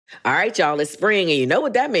All right, y'all, it's spring, and you know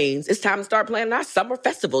what that means. It's time to start planning our summer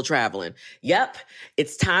festival traveling. Yep,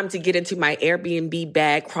 it's time to get into my Airbnb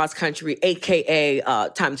bag cross country, aka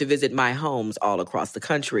time to visit my homes all across the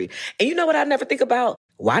country. And you know what I never think about?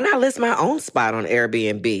 Why not list my own spot on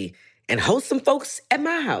Airbnb and host some folks at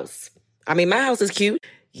my house? I mean, my house is cute.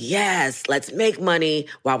 Yes, let's make money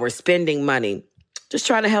while we're spending money. Just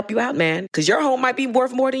trying to help you out, man, because your home might be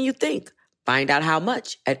worth more than you think. Find out how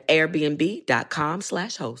much at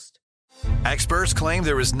airbnb.com/host. Experts claim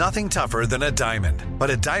there is nothing tougher than a diamond.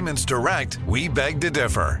 But at Diamonds Direct, we beg to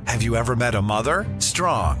differ. Have you ever met a mother?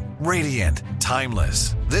 Strong, radiant,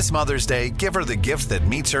 timeless. This Mother's Day, give her the gift that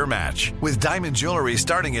meets her match. With diamond jewelry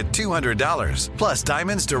starting at $200. Plus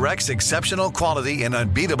Diamonds Direct's exceptional quality and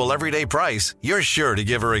unbeatable everyday price, you're sure to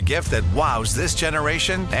give her a gift that wows this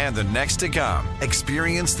generation and the next to come.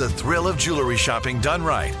 Experience the thrill of jewelry shopping done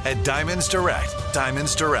right at Diamonds Direct.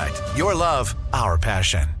 Diamonds Direct. Your love, our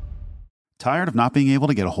passion. Tired of not being able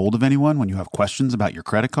to get a hold of anyone when you have questions about your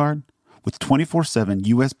credit card? With 24/7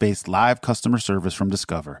 U.S.-based live customer service from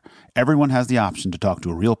Discover, everyone has the option to talk to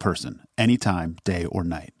a real person anytime, day or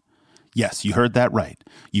night. Yes, you heard that right.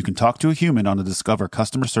 You can talk to a human on the Discover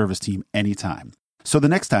customer service team anytime. So the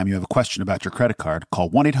next time you have a question about your credit card, call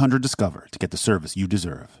 1-800-DISCOVER to get the service you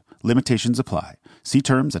deserve. Limitations apply. See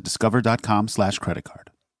terms at discover.com/creditcard.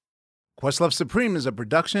 Questlove Supreme is a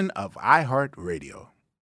production of iHeartRadio.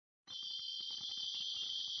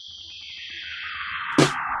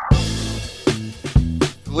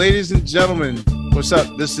 Ladies and gentlemen, what's up?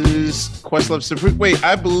 This is Questlove Supreme. Wait,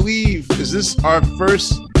 I believe, is this our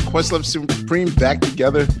first Questlove Supreme back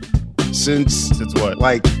together since what?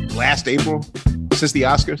 Like last April? Since the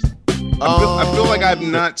Oscars? I feel like I've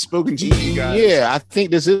not spoken to you guys. Yeah, I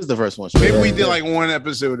think this is the first one. Maybe we did like one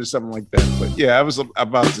episode or something like that. But yeah, I was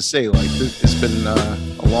about to say, like, it's been a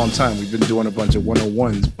long time. We've been doing a bunch of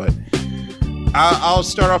 101s, but I'll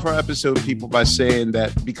start off our episode, people, by saying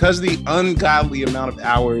that because of the ungodly amount of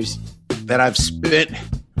hours that I've spent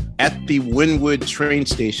at the Wynwood train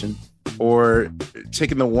station or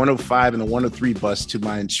taking the 105 and the 103 bus to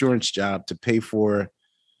my insurance job to pay for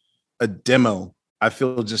a demo, I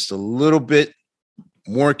feel just a little bit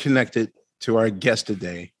more connected to our guest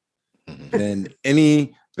today than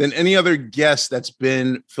any other guest that's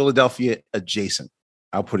been Philadelphia adjacent.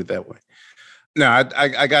 I'll put it that way. No,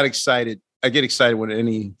 I got excited. I get excited when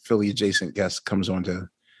any Philly adjacent guest comes on to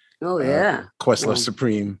Questlove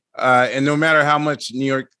Supreme. And no matter how much New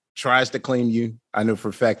York tries to claim you, I know for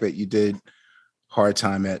a fact that you did hard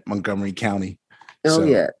time at Montgomery County.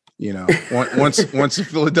 You know, once a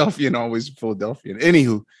Philadelphian, always a Philadelphian.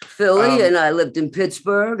 Anywho, Philly, and I lived in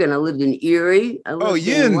Pittsburgh, and I lived in Erie. I lived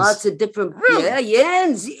in lots of different. Really? Yeah,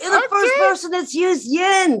 Yens. You're the first person that's used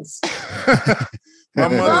Yens. My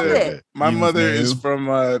mother is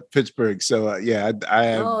from Pittsburgh, so I have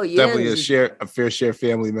definitely a fair share of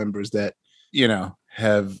family members that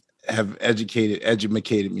have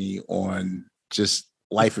educated me on just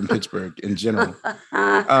life in Pittsburgh in general.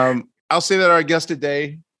 I'll say that our guest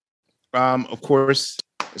today, of course,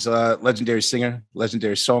 is a legendary singer,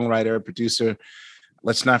 legendary songwriter, producer.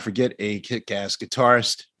 Let's not forget a kick-ass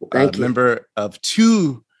guitarist, member of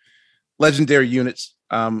two legendary units.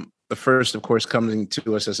 The first, of course, coming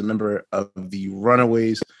to us as a member of the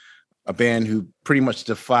Runaways, a band who pretty much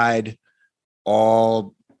defied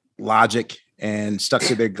all logic and stuck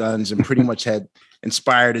to their guns and pretty much had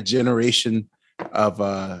inspired a generation of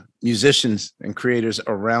musicians and creators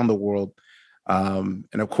around the world. And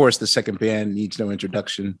of course, the second band needs no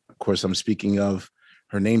introduction. Of course, I'm speaking of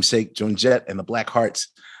her namesake, Joan Jett, and the Black Hearts,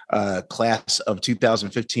 class of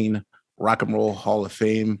 2015 Rock and Roll Hall of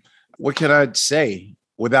Fame. What can I say?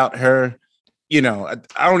 Without her, I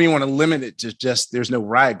don't even want to limit it to just there's no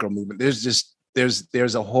Riot Grrrl movement.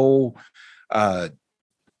 There's a whole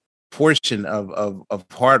portion of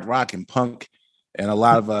hard rock and punk and a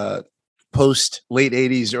lot of post late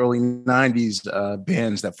 80s, early 90s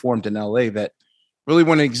bands that formed in LA that really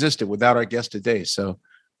wouldn't have existed without our guest today. So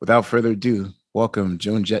without further ado, welcome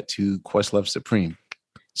Joan Jett to Questlove Supreme.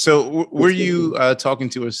 So were you talking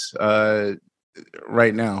to us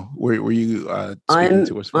right now? Were you speaking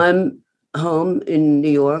to us from? I'm home in New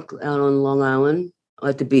York, out on Long Island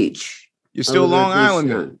at the beach. You're still Long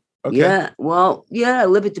Island? Okay. Yeah. Well, yeah, I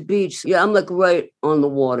live at the beach. Yeah, I'm like right on the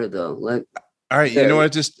water though. Like, all right, you know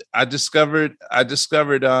what? I discovered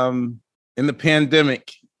in the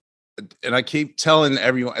pandemic, and I keep telling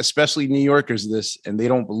everyone, especially New Yorkers, this, and they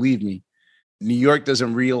don't believe me. New York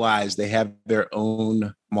doesn't realize they have their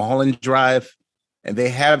own Mulholland Drive and they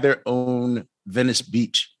have their own Venice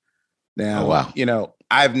Beach. Now, oh, wow.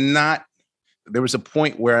 there was a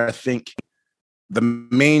point where I think the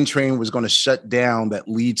main train was going to shut down that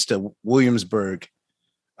leads to Williamsburg,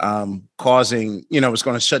 causing, it's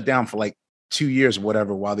going to shut down for like 2 years or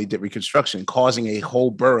whatever while they did reconstruction, causing a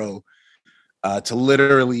whole borough to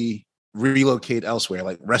literally relocate elsewhere.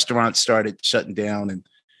 Like restaurants started shutting down,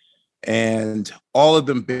 and all of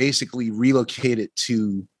them basically relocated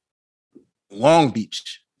to Long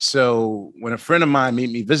Beach. So when a friend of mine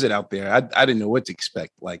made me visit out there, I didn't know what to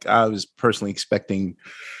expect. Like I was personally expecting,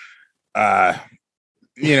 kind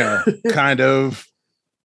of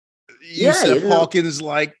Yusef Hawkins,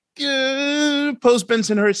 like post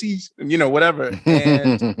Benson Hershey's, whatever.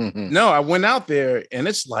 And no, I went out there and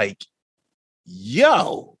it's like,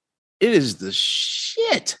 yo, it is the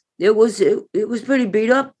shit. It was pretty beat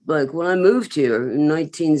up. Like when I moved here in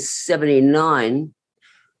 1979.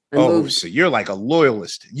 So you're like a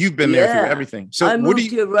loyalist. You've been there through everything. So I moved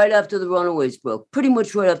here right after the Runaways pretty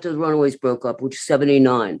much right after the Runaways broke up, which is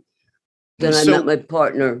 79. Then I met my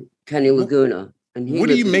partner, Kenny Laguna. And what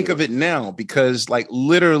do you make of it now? Because like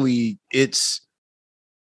literally it's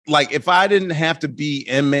like if I didn't have to be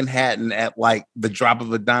in Manhattan at like the drop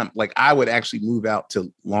of a dime, like I would actually move out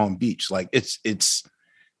to Long Beach. Like it's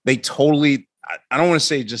they totally, I don't want to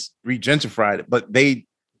say just regentrified it, but they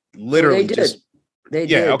literally They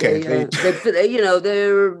did. Okay.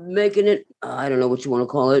 They're making it, I don't know what you want to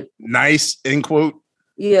call it. Nice, end quote.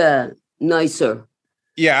 Yeah, nicer.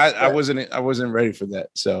 Yeah, I wasn't ready for that.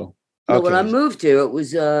 So when I moved here, it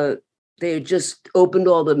was they had just opened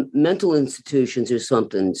all the mental institutions or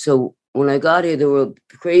something. So when I got here, there were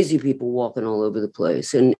crazy people walking all over the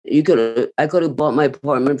place, and I could have bought my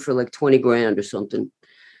apartment for like $20,000 or something,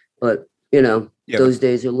 but those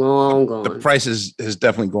days are long gone. The price is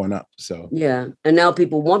definitely going up. So yeah, and now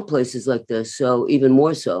people want places like this, so even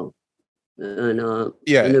more so. And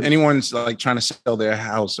anyone's like trying to sell their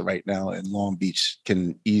house right now in Long Beach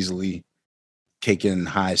can easily cake in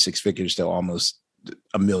high six figures to almost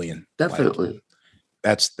 $1 million. Definitely,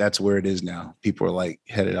 like, that's where it is now. People are like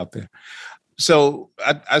headed out there. So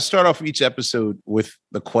I start off each episode with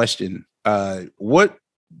the question: what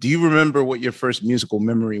do you remember? What your first musical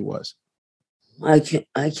memory was? I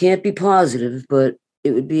can't be positive, but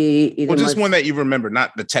it would be either just one that you remember,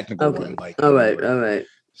 not the technical one. Like all right.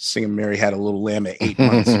 Singing Mary Had a Little Lamb at 8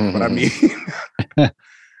 months. But I mean, but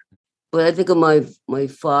I think of my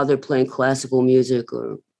father playing classical music,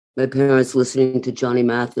 or my parents listening to Johnny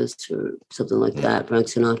Mathis or something like that, Frank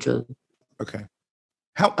Sinatra. Okay.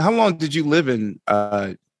 How long did you live in?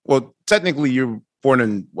 Well, technically, you're born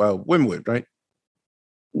in Wynwood, right?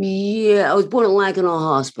 Yeah, I was born at Lankenau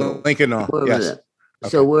Hospital. Lankenau, yes. Okay.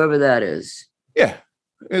 So wherever that is. Yeah,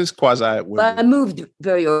 it's quasi. But I moved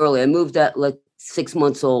very early. I moved at like 6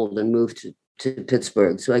 months old and moved to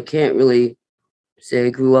Pittsburgh. So I can't really say I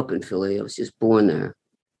grew up in Philly. I was just born there.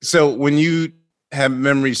 So when you have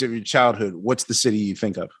memories of your childhood, what's the city you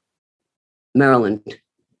think of? Maryland.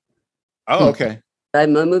 Oh, okay. I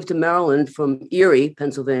moved to Maryland from Erie,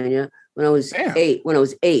 Pennsylvania, when I was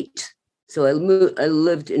 8. So I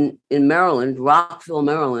lived in Maryland, Rockville,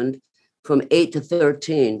 Maryland, from 8 to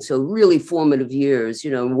 13. So really formative years,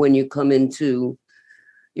 when you come into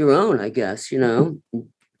your own, I guess,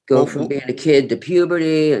 go from being a kid to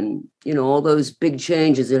puberty and, all those big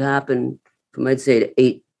changes that happen from, I'd say, to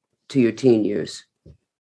 8 to your teen years.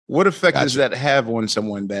 What effect does that have on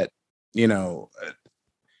someone that,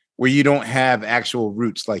 where you don't have actual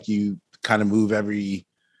roots, like you kind of move every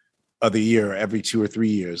other year, or every 2 or 3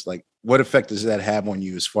 years? Like, what effect does that have on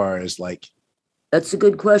you as far as like? That's a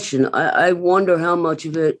good question. I wonder how much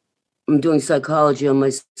of it, I'm doing psychology on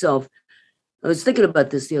myself. I was thinking about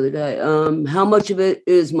this the other day. How much of it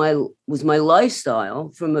was my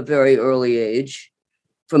lifestyle from a very early age,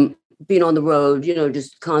 from being on the road,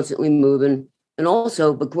 just constantly moving, and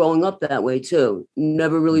also, but growing up that way too,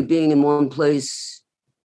 never really being in one place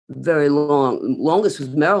very long. Longest was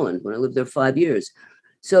Maryland when I lived there 5 years.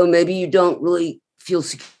 So maybe you don't really feel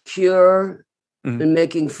secure in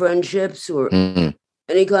making friendships or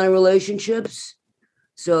any kind of relationships.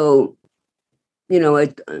 So, I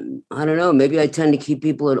don't know, maybe I tend to keep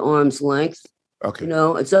people at arm's length. Okay.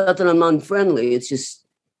 It's not that I'm unfriendly. It's just,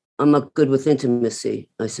 I'm not good with intimacy,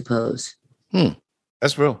 I suppose.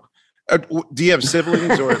 That's real. Do you have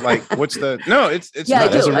siblings or like, what's the, no, it's yeah,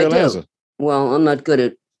 not. That's a real answer. Well, I'm not good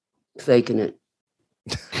at faking it.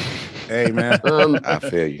 Hey, man. I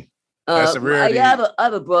feel you. That's a rarity. I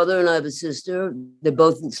have a brother and I have a sister. They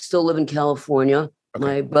both still live in California. Okay.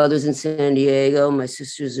 My brother's in San Diego. My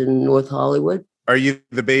sister's in North Hollywood. Are you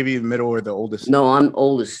the baby, the middle, or the oldest? No, I'm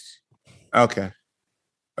oldest. Okay.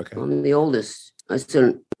 I'm the oldest. I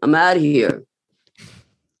said, I'm out of here.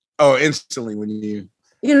 Oh, instantly when you...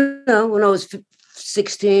 when I was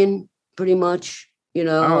 16, pretty much, and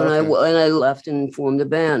I left and formed a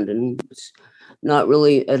band, and was not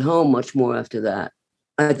really at home much more after that.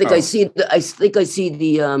 I think I see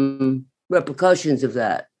the repercussions of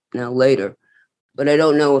that now later, but I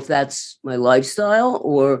don't know if that's my lifestyle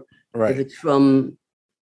or if it's from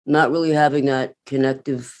not really having that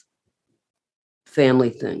connective family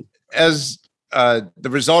thing. As the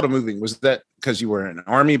result of moving, was that because you were an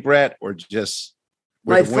Army brat or just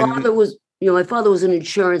my father was an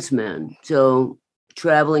insurance man, so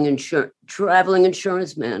traveling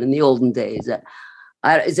insurance man in the olden days.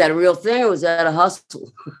 Is that a real thing or was that a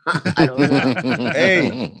hustle? I don't know.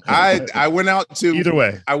 Hey, I went out to either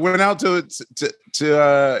way. I went out to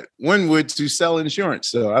Wynwood to sell insurance.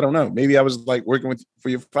 So I don't know. Maybe I was like working for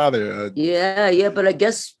your father. Yeah. But I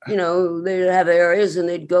guess they'd have areas and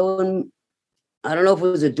they'd go and I don't know if it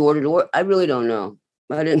was a door to door. I really don't know.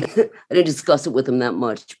 I didn't discuss it with him that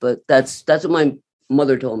much. But that's what my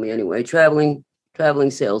mother told me anyway. Traveling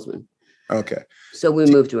salesman. Okay. So we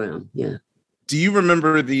moved around. Yeah. Do you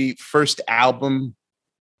remember the first album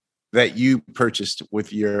that you purchased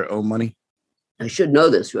with your own money? I should know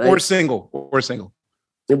this, right? Or single.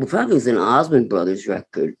 It probably was an Osmond Brothers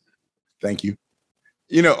record. Thank you.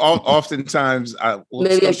 Oftentimes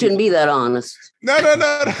maybe I shouldn't be that honest. No.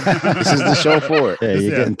 This is the show for it. Yeah,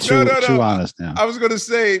 you're getting too honest now. I was going to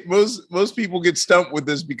say most people get stumped with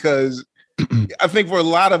this because I think for a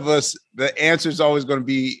lot of us, the answer is always going to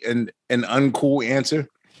be an uncool answer.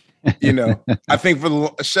 I think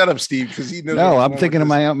shut up, Steve, because he knows. No, I'm thinking of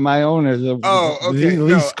my own as the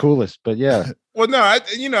least coolest, but yeah. Well, no,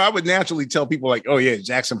 I would naturally tell people like, oh yeah,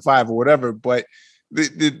 Jackson 5 or whatever, but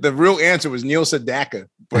the real answer was Neil Sedaka.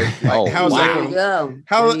 But how's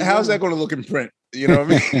that going to look in print? You know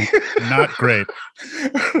what I mean? Not great.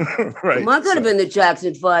 Right. Mine could have been the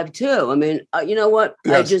Jackson 5 too. I mean, you know what?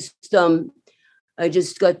 Yes. I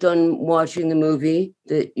just got done watching the movie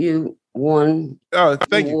that you won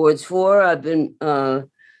awards for. I've been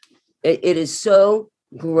it is so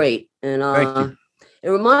great, and it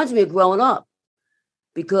reminds me of growing up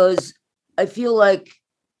because I feel like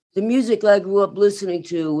the music I grew up listening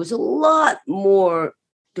to was a lot more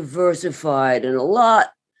diversified and a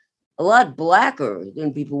lot blacker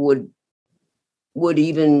than people would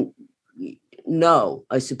even know,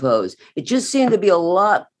 I suppose. It just seemed to be a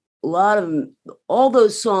lot of all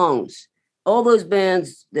those songs, all those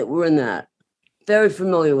bands that were in that. Very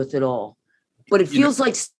familiar with it all. But it feels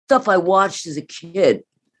like stuff I watched as a kid.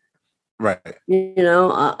 Right. I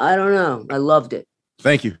don't know. I loved it.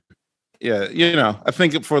 Thank you. Yeah, I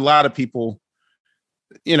think for a lot of people,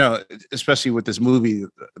 especially with this movie,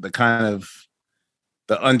 the kind of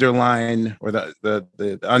the underline or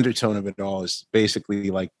the undertone of it all is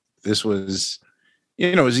basically like this was,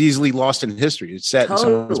 it was easily lost in history. It sat in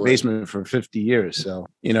someone's basement for 50 years. So,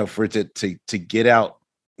 for it to get out,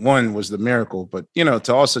 one was the miracle, but,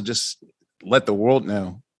 to also just let the world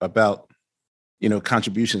know about,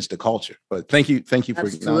 contributions to culture. But thank you for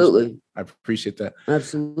absolutely. I appreciate that.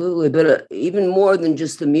 Absolutely. But even more than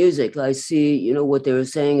just the music, I see, what they were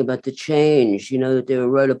saying about the change, that they were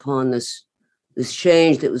right upon this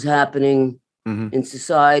change that was happening in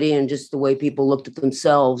society and just the way people looked at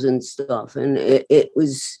themselves and stuff. And it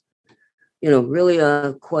was,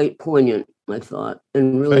 really quite poignant, I thought,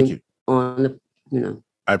 and really on the,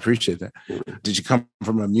 I appreciate that. Did you come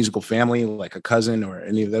from a musical family, like a cousin or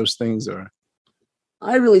any of those things? Or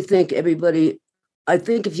I really think I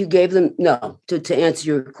think if you gave them, to answer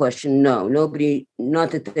your question, no, nobody,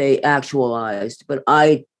 not that they actualized, but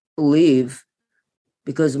I believe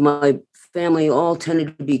because my family all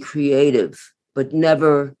tended to be creative, but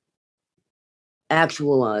never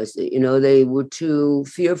actualized it. They were too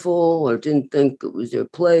fearful or didn't think it was their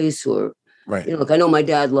place or, right. I know my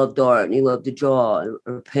dad loved art and he loved to draw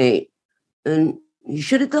or paint and he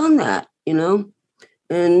should have done that,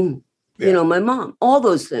 and, my mom, all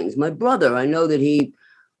those things, my brother, I know that he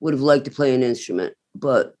would have liked to play an instrument,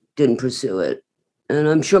 but didn't pursue it. And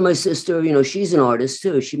I'm sure my sister, she's an artist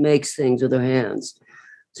too. She makes things with her hands.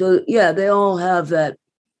 So yeah, they all have that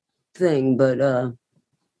thing, but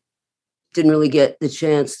didn't really get the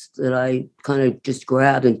chance that I kind of just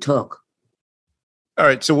grabbed and took. All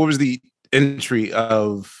right. So what was the entry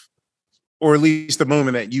of, or at least the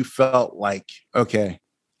moment that you felt like, okay,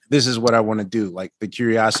 this is what I want to do, like the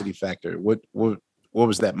curiosity factor? What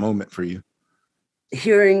was that moment for you?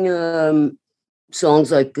 Hearing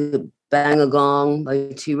songs like Bang a Gong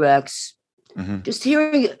by T-Rex, just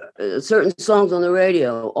hearing certain songs on the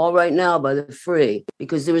radio, All Right Now by The Free,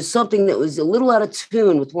 because there was something that was a little out of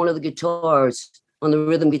tune with one of the guitars on the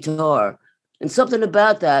rhythm guitar. And something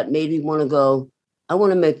about that made me want to go, I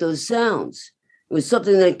want to make those sounds. It was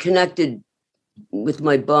something that connected with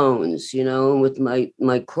my bones, and with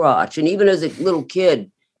my crotch. And even as a little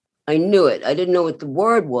kid, I knew it. I didn't know what the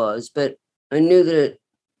word was, but I knew that it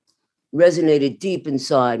resonated deep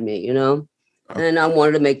inside me, and I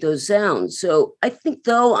wanted to make those sounds. So I think,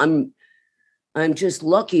 though, I'm just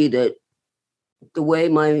lucky that the way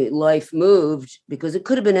my life moved, because it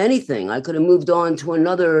could have been anything. I could have moved on to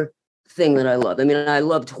another thing that I love. I mean, I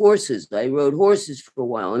loved horses. I rode horses for a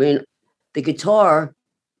while. I mean, the guitar,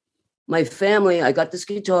 my family, I got this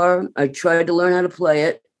guitar. I tried to learn how to play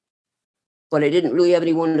it, but I didn't really have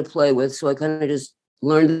anyone to play with. So I kind of just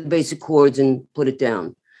learned the basic chords and put it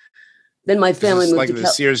down. Then my family moved like to the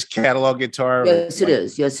Sears catalog guitar. Yes, it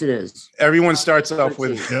is. Yes, it is. Everyone starts off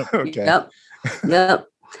with, okay. Yep.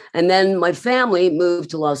 And then my family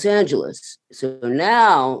moved to Los Angeles. So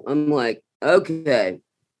now I'm like, okay,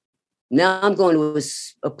 now I'm going to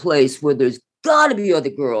a place where there's got to be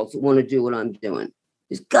other girls that want to do what I'm doing.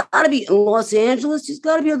 There's got to be, in Los Angeles, there's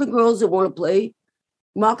got to be other girls that want to play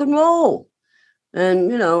rock and roll.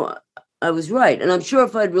 And, I was right. And I'm sure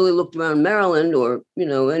if I'd really looked around Maryland or,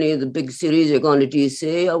 any of the big cities or gone to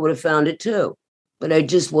DC, I would have found it too. But I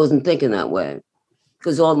just wasn't thinking that way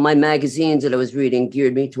because all my magazines that I was reading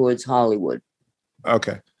geared me towards Hollywood.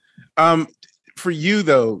 Okay. For you,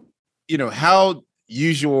 though, how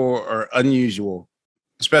usual or unusual,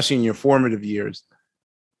 especially in your formative years,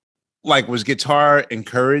 like was guitar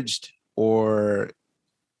encouraged or,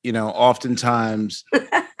 oftentimes...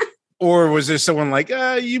 Or was there someone like,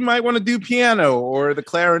 you might want to do piano or the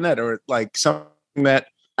clarinet or like something that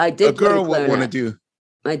a girl would want to do?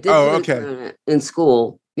 I did clarinet in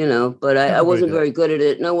school, but I wasn't very good at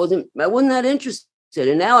it. And I wasn't that interested.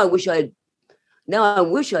 And now I wish I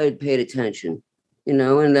had paid attention,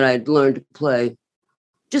 and that I'd learned to play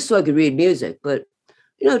just so I could read music. But,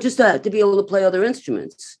 just to be able to play other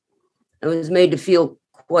instruments. I was made to feel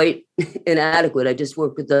quite inadequate. I just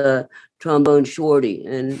worked with the trombone shorty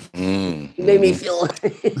and he made me feel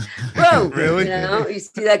bro, really? You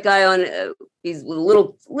see that guy on he's a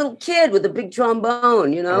little kid with a big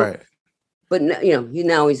trombone, right. But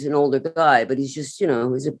now he's an older guy, but he's just, he's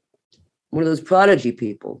one of those prodigy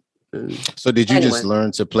people. So did you just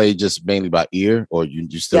learn to play just mainly by ear, or you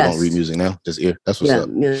still don't read music now? Just ear? That's what's up.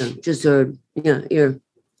 Yeah, just ear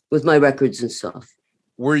with my records and stuff.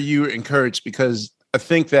 Were you encouraged? Because I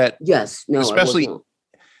think that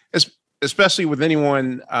especially with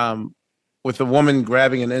anyone, with a woman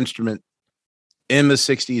grabbing an instrument in the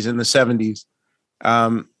 60s, in the 70s,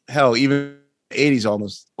 hell, even 80s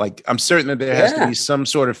almost, like I'm certain that there has to be some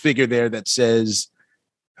sort of figure there that says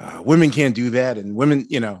women can't do that. And women,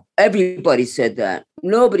 Everybody said that.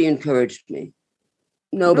 Nobody encouraged me.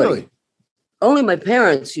 Nobody. Really? Only my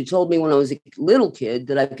parents, who told me when I was a little kid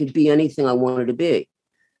that I could be anything I wanted to be.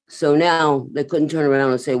 So now they couldn't turn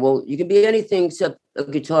around and say, well, you can be anything except a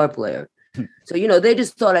guitar player. So, they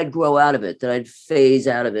just thought I'd grow out of it, that I'd phase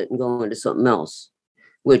out of it and go into something else,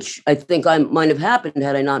 which I think might have happened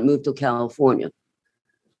had I not moved to California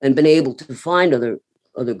and been able to find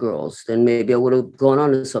other girls. Then maybe I would have gone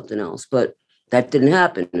on to something else. But that didn't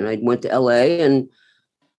happen. And I went to LA and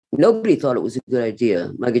nobody thought it was a good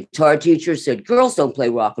idea. My guitar teacher said, girls don't play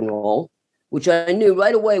rock and roll, which I knew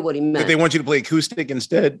right away what he meant. But they want you to play acoustic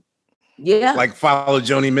instead? Yeah. Like follow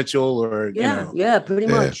Joni Mitchell or, Yeah, pretty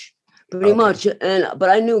much. Pretty much. But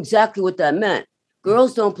I knew exactly what that meant.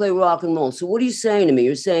 Girls don't play rock and roll. So what are you saying to me?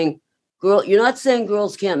 You're saying, you're not saying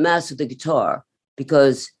girls can't master the guitar,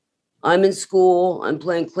 because I'm in school, I'm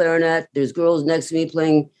playing clarinet. There's girls next to me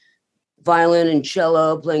playing violin and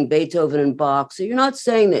cello, playing Beethoven and Bach. So you're not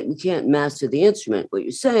saying that we can't master the instrument. What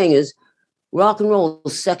you're saying is, rock and roll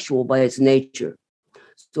is sexual by its nature.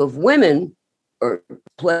 So if women are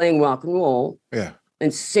playing rock and roll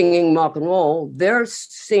and singing rock and roll, they're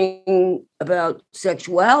singing about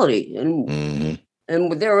sexuality and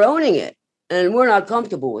they're owning it. And we're not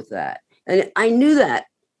comfortable with that. And I knew that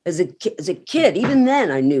as a kid. Even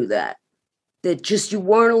then, I knew that just you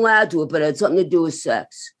weren't allowed to it, but it had something to do with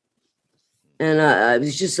sex. And I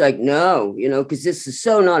was just like, no, because this is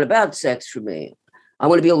so not about sex for me. I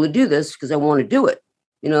want to be able to do this because I want to do it.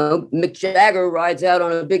 Mick Jagger rides out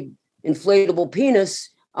on a big inflatable penis.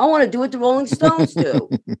 I want to do what the Rolling Stones do.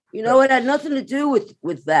 It had nothing to do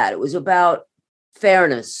with that. It was about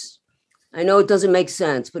fairness. I know it doesn't make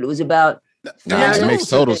sense, but it was about fairness. It makes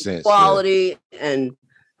total sense. Quality and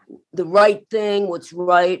the right thing, what's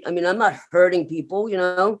right. I mean, I'm not hurting people,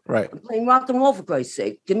 Right. I'm playing rock and roll, for Christ's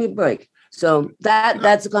sake. Give me a break. So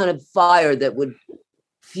that's the kind of fire that would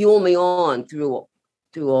fuel me on through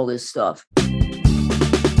all this stuff.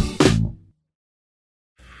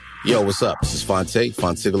 Yo, what's up? This is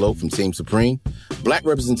Fontigolo from Team Supreme. Black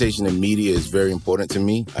representation in media is very important to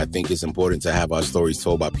me. I think it's important to have our stories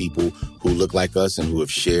told by people who look like us and who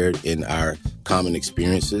have shared in our common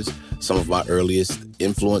experiences. Some of my earliest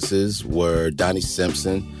influences were Donnie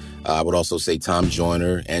Simpson. I would also say Tom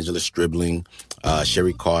Joyner, Angela Stribling,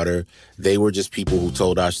 Sherry Carter. They were just people who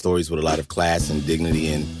told our stories with a lot of class and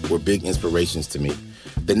dignity and were big inspirations to me.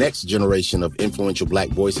 The next generation of influential Black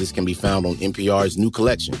voices can be found on NPR's new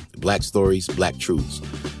collection, Black Stories, Black Truths.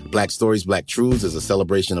 Black Stories, Black Truths is a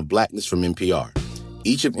celebration of Blackness from NPR.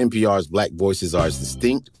 Each of NPR's Black voices are as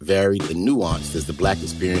distinct, varied, and nuanced as the Black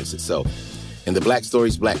experience itself. In the Black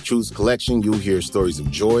Stories, Black Truths collection, you'll hear stories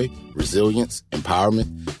of joy, resilience,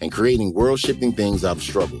 empowerment, and creating world-shifting things out of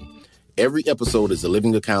struggle. Every episode is a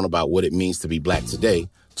living account about what it means to be Black today,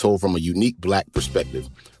 told from a unique Black perspective.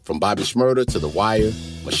 From Bobby Shmurda to The Wire,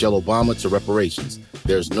 Michelle Obama to reparations,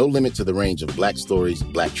 there's no limit to the range of Black stories,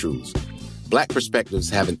 Black truths. Black perspectives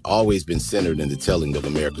haven't always been centered in the telling of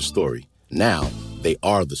America's story. Now, they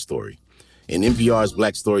are the story. In NPR's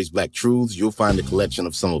Black Stories, Black Truths, you'll find a collection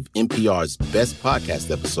of some of NPR's best podcast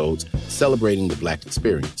episodes celebrating the Black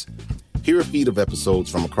experience. Hear a feed of episodes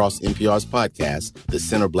from across NPR's podcast, The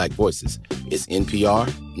Center Black Voices. It's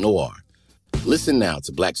NPR Noir. Listen now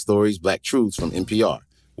to Black Stories, Black Truths from NPR,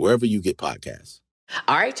 wherever you get podcasts.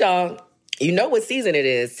 All right, y'all. You know what season it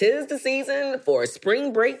is. 'Tis the season for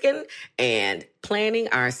spring breaking and planning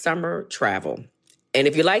our summer travel. And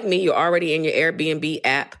if you're like me, you're already in your Airbnb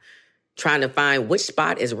app trying to find which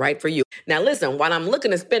spot is right for you. Now, listen, while I'm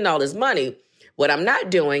looking to spend all this money, what I'm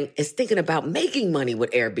not doing is thinking about making money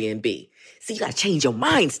with Airbnb. See, you got to change your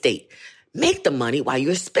mind state. Make the money while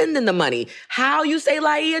you're spending the money. How, you say,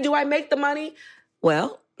 Laia, do I make the money?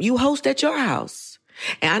 Well, you host at your house.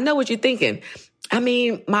 And I know what you're thinking. I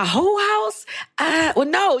mean, my whole house? Well,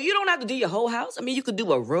 no, you don't have to do your whole house. I mean, you could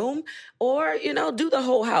do a room or, do the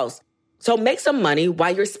whole house. So make some money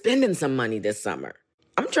while you're spending some money this summer.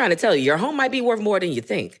 I'm trying to tell you, your home might be worth more than you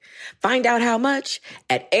think. Find out how much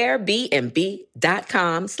at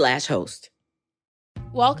airbnb.com/host.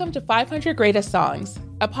 Welcome to 500 Greatest Songs,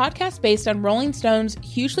 a podcast based on Rolling Stone's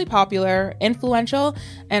hugely popular, influential,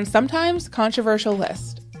 and sometimes controversial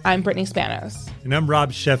list. I'm Brittany Spanos. And I'm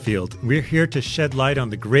Rob Sheffield. We're here to shed light on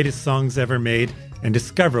the greatest songs ever made and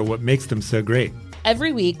discover what makes them so great.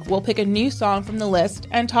 Every week, we'll pick a new song from the list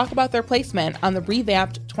and talk about their placement on the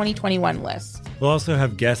revamped 2021 list. We'll also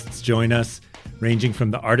have guests join us, ranging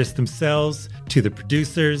from the artists themselves to the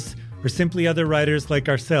producers, or simply other writers like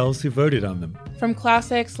ourselves who voted on them. From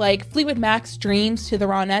classics like Fleetwood Mac's Dreams to the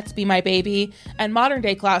Ronettes' Be My Baby, and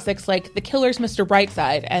modern-day classics like The Killer's Mr.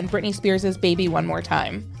 Brightside and Britney Spears' Baby One More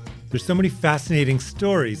Time. There's so many fascinating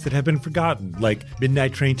stories that have been forgotten, like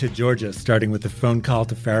Midnight Train to Georgia, starting with a phone call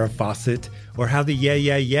to Farrah Fawcett, or how the Yeah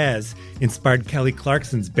Yeah Yeahs inspired Kelly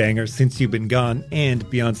Clarkson's banger Since You've Been Gone and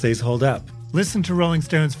Beyoncé's Hold Up. Listen to Rolling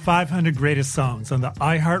Stone's 500 Greatest Songs on the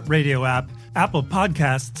iHeartRadio app, Apple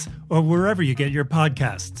Podcasts, or wherever you get your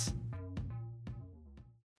podcasts.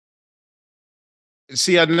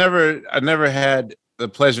 See, I never had the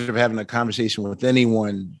pleasure of having a conversation with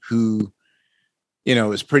anyone who,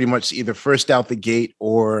 is pretty much either first out the gate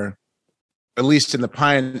or at least in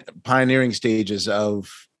the pioneering stages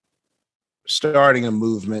of starting a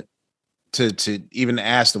movement to even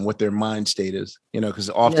ask them what their mind state is, because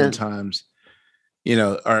oftentimes,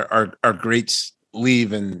 our greats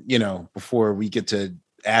leave and, before we get to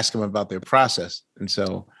ask them about their process. And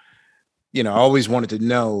so, I always wanted to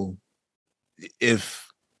know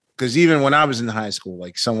because even when I was in high school,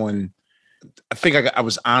 like I think I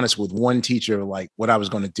was honest with one teacher, like what I was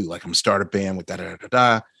going to do. Like, I'm going to start a band with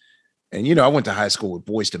da-da-da-da-da. And, I went to high school with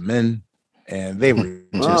Boyz II Men, and they were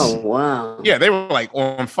just, oh, wow. Yeah, they were like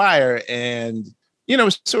on fire. And,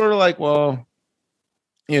 sort of like, well,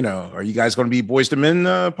 are you guys going to be Boyz II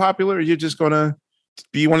Men popular? Or you're just going to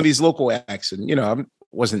be one of these local acts? And, I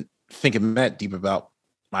wasn't thinking that deep about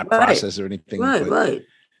my process or anything. Right.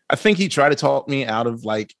 I think he tried to talk me out of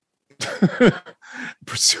like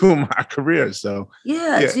pursuing my career. So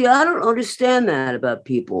yeah, see, I don't understand that about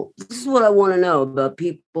people. This is what I want to know about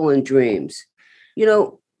people and dreams.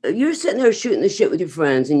 You're sitting there shooting the shit with your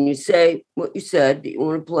friends and you say what you said that you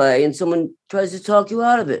want to play and someone tries to talk you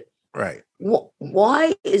out of it. Right.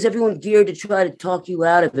 Why is everyone geared to try to talk you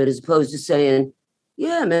out of it as opposed to saying,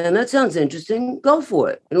 yeah, man, that sounds interesting. Go for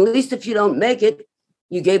it. And at least if you don't make it,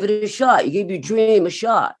 you gave it a shot. You gave your dream a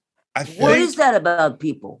shot. What is that about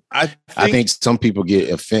people? I think some people get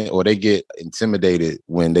offended or they get intimidated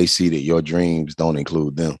when they see that your dreams don't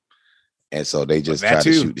include them. And so they just try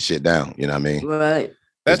to shoot the shit down. You know what I mean? Right.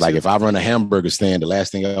 It's like if I run a hamburger stand, the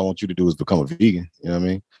last thing I want you to do is become a vegan. You know what I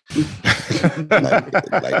mean?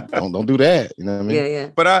 like don't do that. You know what I mean? Yeah, yeah.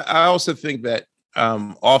 But I also think that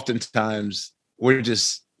oftentimes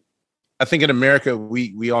I think in America,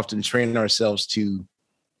 we often train ourselves to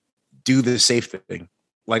do the safe thing.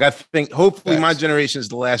 Like, I think hopefully my generation is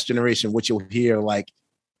the last generation, which you'll hear like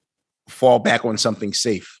fall back on something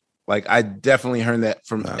safe. Like, I definitely heard that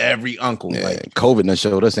from every uncle. Yeah, like COVID done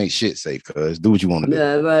showed us ain't shit safe, cuz do what you want to do.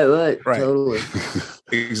 Yeah, right. Totally.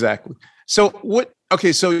 Exactly. So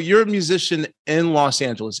so you're a musician in Los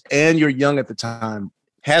Angeles and you're young at the time.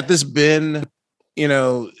 Had this been,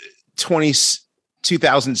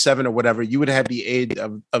 2007 or whatever, you would have the aid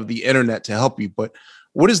of the internet to help you. But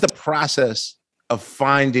what is the process of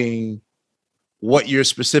finding what you're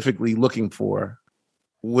specifically looking for,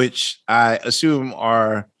 which I assume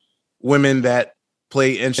are women that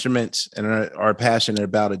play instruments and are passionate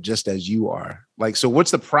about it just as you are? Like, so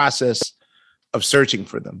what's the process of searching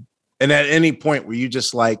for them? And at any point were you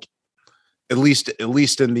just like, at least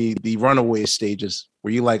in the runaway stages, were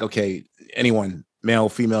you like, okay, anyone, male,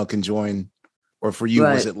 female, can join? Or for you,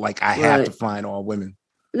 was it like, I have to find all women?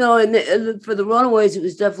 No, and for the Runaways, it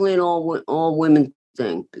was definitely an all women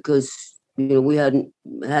thing, because we hadn't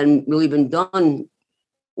really been done,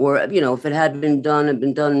 or if it had been done, it'd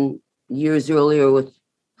been done years earlier with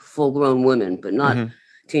full grown women, but not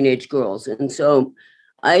teenage girls. And so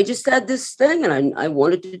I just had this thing, and I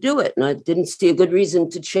wanted to do it, and I didn't see a good reason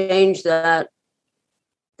to change that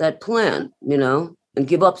plan, and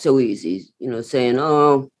give up so easy, saying,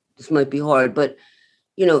 oh, this might be hard. But,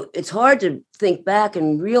 it's hard to think back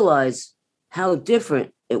and realize how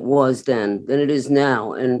different it was then than it is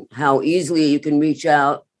now, and how easily you can reach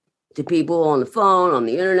out to people on the phone, on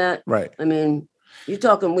the internet. Right. I mean, you're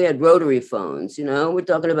talking, we had rotary phones, we're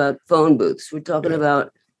talking about phone booths. We're talking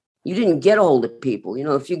about, you didn't get a hold of people.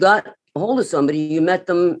 If you got a hold of somebody, you met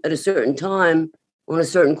them at a certain time on a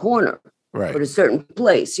certain corner. Right. Or at a certain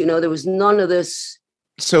place. There was none of this.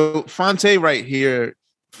 So Phonte right here,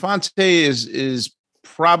 Phonte is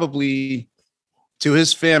probably, to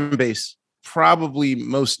his fan base, probably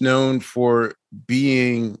most known for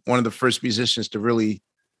being one of the first musicians to really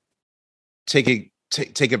take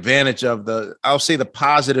advantage of the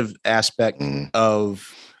positive aspect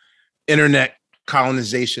of internet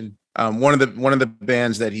colonization. One of the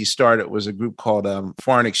bands that he started was a group called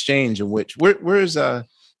Foreign Exchange, in which where's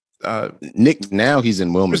Nick? Now he's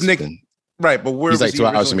in Wilmington. Right, but he's like 2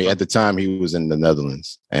 hours from me. At the time, he was in the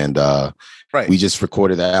Netherlands, and we just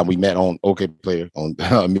recorded that. We met on OK Player on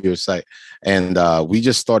Amir's site, and we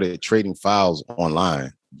just started trading files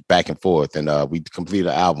online back and forth, and we completed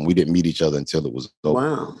an album. We didn't meet each other until it was over.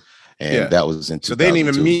 Wow. And that was in 2002. So they didn't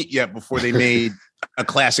even meet yet before they made a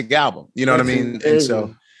classic album. You know what I mean? And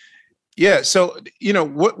so, so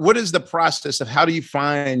what is the process of how do you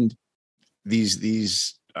find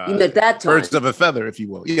these at that time, birds of a feather, if you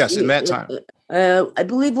will? Yes, in that time. I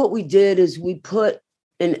believe what we did is we put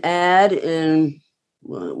an ad in,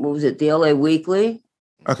 what was it, the LA Weekly?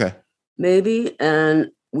 Okay. Maybe.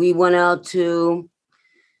 And we went out to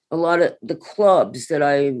a lot of the clubs that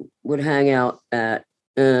I would hang out at,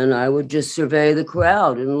 and I would just survey the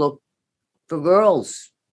crowd and look for girls.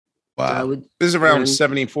 Wow. This is around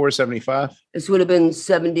 74, 75? This would have been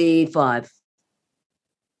 75.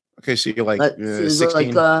 Okay, so you're like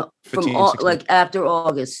 16, 15, like after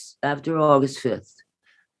August 5th.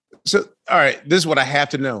 So, all right, this is what I have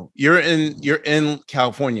to know. You're in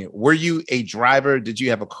California. Were you a driver? Did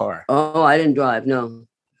you have a car? Oh, I didn't drive. No.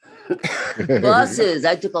 Buses.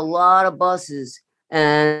 I took a lot of buses,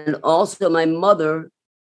 and also my mother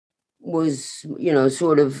was,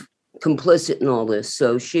 sort of complicit in all this.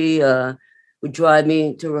 So she would drive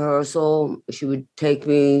me to rehearsal. She would take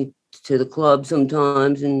me to the club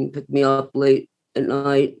sometimes and pick me up late at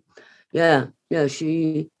night. Yeah.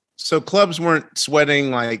 So clubs weren't sweating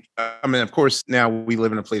like, of course, now we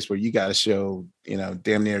live in a place where you got to show,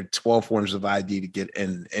 damn near 12 forms of ID to get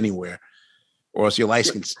in anywhere, or else your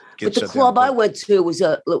license gets shut down. But the club I went to was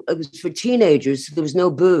for teenagers. So there was no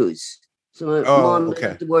booze. So my mom didn't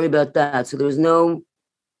have to worry about that. So there was no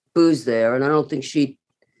booze there. And I don't think she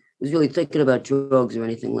was really thinking about drugs or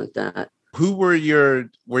anything like that. Who were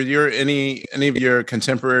any of your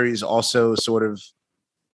contemporaries also sort of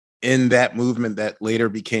in that movement that later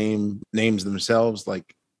became names themselves?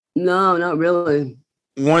 Like, no, not really.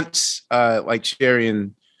 Once, like Sherry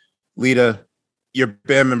and Lita, your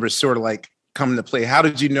band members sort of like come into play. How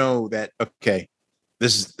did you know that? Okay,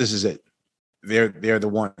 this is it. They're the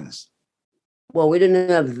ones. Well, we didn't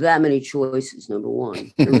have that many choices, number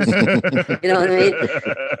one. You know what I mean?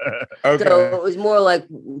 Okay. So it was more like,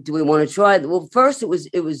 do we want to try? Well, first it was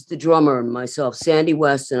the drummer and myself, Sandy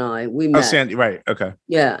West and I. We met. Oh, Sandy, right. Okay.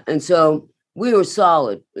 Yeah. And so we were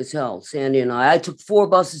solid as hell, Sandy and I. I took 4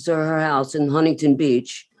 buses to her house in Huntington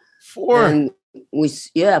Beach. 4? And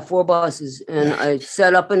 4 buses. And I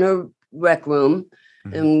set up in her rec room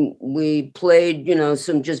and we played,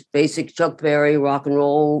 some just basic Chuck Berry rock and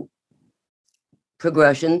roll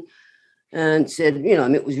progression, and said,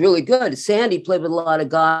 it was really good. Sandy played with a lot of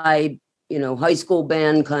guy, high school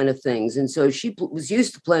band kind of things. And so she was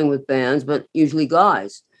used to playing with bands, but usually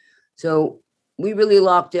guys. So we really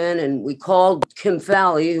locked in, and we called Kim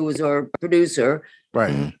Fowley, who was our producer,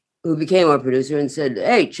 right, who became our producer, and said,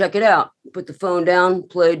 hey, check it out. Put the phone down,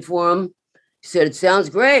 played for him. He said, it sounds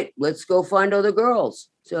great. Let's go find other girls.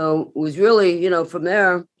 So it was really, from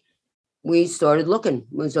there, we started looking.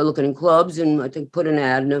 We started looking in clubs, and I think put an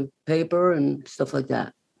ad in a paper and stuff like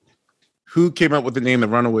that. Who came up with the name The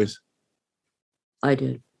Runaways? I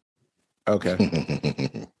did.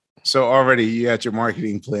 Okay. So already you had your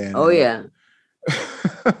marketing plan. Oh, yeah.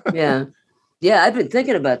 Yeah. Yeah, I've been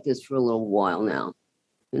thinking about this for a little while now,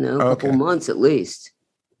 a couple months at least.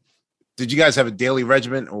 Did you guys have a daily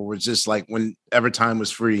regimen, or was just like whenever time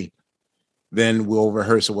was free, then we'll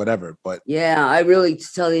rehearse or whatever? But yeah, I really, to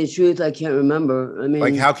tell you the truth, I can't remember. I mean,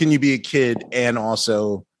 like, how can you be a kid and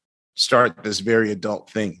also start this very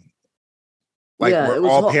adult thing? Like, were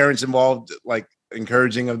all parents involved, like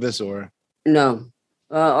encouraging of this, or? No,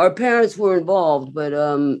 our parents were involved, but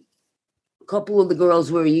a couple of the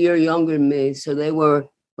girls were a year younger than me. So they were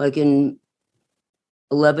like in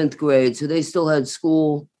 11th grade. So they still had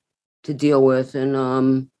school to deal with.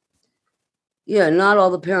 And yeah, not all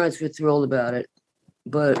the parents were thrilled about it,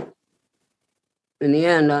 but in the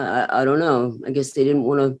end, I don't know. I guess they didn't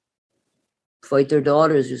want to fight their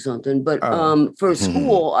daughters or something. But for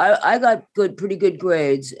school, I got pretty good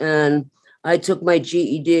grades, and I took my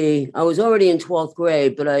GED. I was already in 12th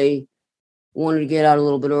grade, but I wanted to get out a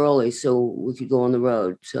little bit early so we could go on the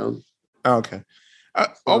road. So, okay. I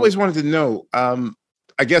always wanted to know.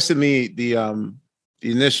 I guess to me, the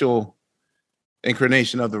initial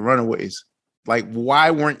incarnation of the Runaways, like, why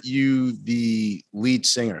weren't you the lead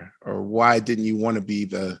singer, or why didn't you want to be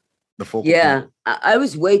the focal point? I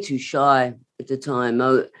was way too shy at the time.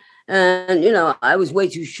 I was way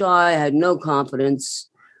too shy. I had no confidence.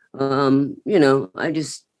 I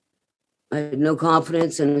had no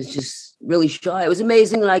confidence and was just really shy. It was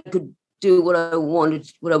amazing that I could do what I wanted,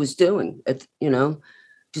 what I was doing,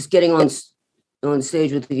 just getting on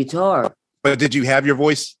stage with the guitar. But did you have your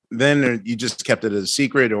voice then, or you just kept it a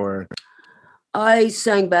secret, or? I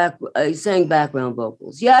sang background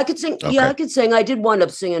vocals. Yeah, I could sing. Okay. Yeah, I could sing. I did wind up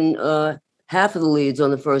singing half of the leads on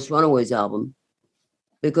the first Runaways album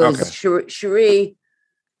because Cherie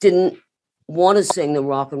didn't want to sing the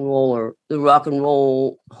rock and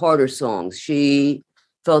roll harder songs. She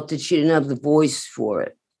felt that she didn't have the voice for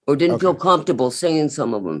it, or didn't feel comfortable singing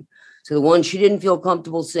some of them. So the ones she didn't feel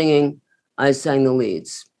comfortable singing, I sang the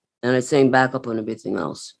leads, and I sang backup on everything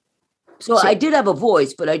else. So I did have a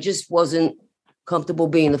voice, but I just wasn't comfortable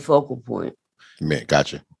being the focal point. Man,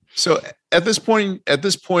 gotcha. So at this point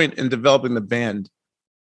in developing the band,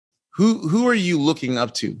 who are you looking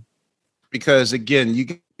up to? Because again,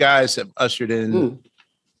 you guys have ushered in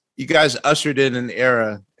an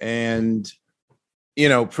era, and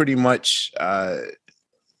pretty much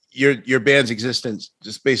your band's existence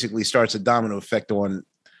just basically starts a domino effect on,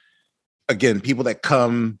 again, people that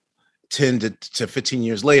come 10 to 15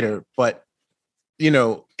 years later. But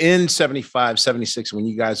in 75, 76, when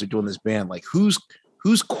you guys are doing this band, like, who's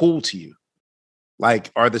cool to you?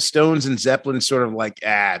 Like, are the Stones and Zeppelin sort of like,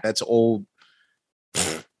 that's old,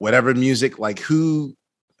 whatever music? Like, who's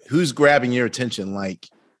grabbing your attention? Like,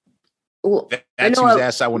 that's whose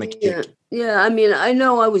ass I want to kick. Yeah. I mean, I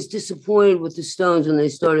know I was disappointed with the Stones when they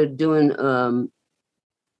started doing.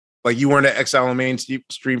 Like, you weren't at Exile on Main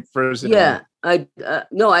Street first? Yeah. I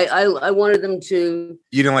wanted them to.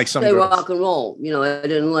 You didn't like some girls. Rock and roll. I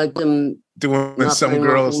didn't like them doing some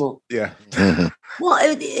girls. Yeah. Well,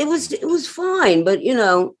 it was fine, but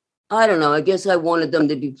I don't know. I guess I wanted them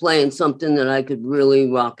to be playing something that I could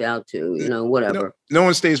really rock out to. Whatever. No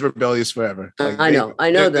one stays rebellious forever. Like, I know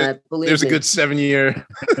that. Believe there's me. A good 7-year.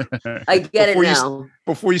 I get it now.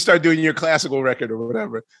 Before you start doing your classical record or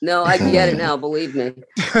whatever. No, I get it now. Believe me.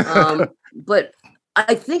 But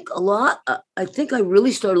I think I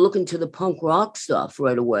really started looking to the punk rock stuff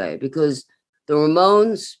right away, because the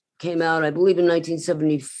Ramones came out, I believe, in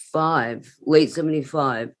 1975, late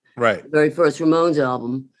 75. Right. The very first Ramones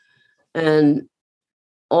album. And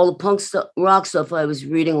all the punk stuff, rock stuff I was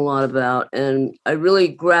reading a lot about. And I really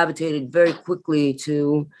gravitated very quickly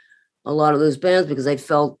to a lot of those bands because I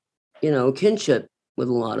felt, kinship with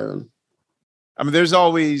a lot of them. I mean, there's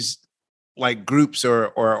always like groups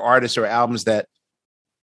or artists or albums that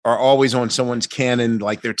are always on someone's canon,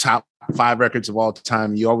 like their top 5 records of all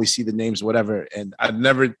time. You always see the names, whatever. And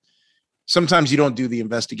sometimes you don't do the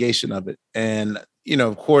investigation of it. And,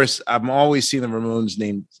 of course, I'm always seeing the Ramones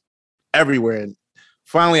named everywhere. And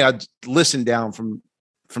finally, I listened down from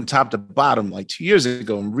top to bottom like 2 years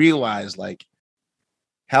ago and realized like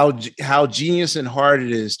how genius and hard it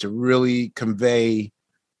is to really convey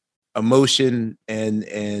emotion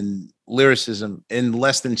and lyricism in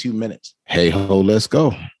less than 2 minutes. Hey ho, let's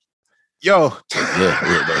go. Yo.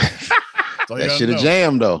 That shit a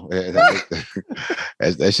jam though.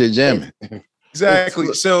 that shit jamming.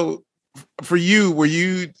 Exactly. So for you, were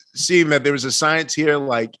you seeing that there was a science here,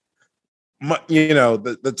 like,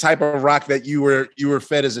 the type of rock that you were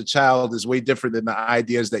fed as a child is way different than the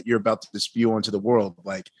ideas that you're about to spew onto the world.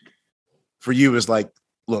 Like for you, it's like,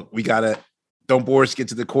 look, we gotta, don't bore us, get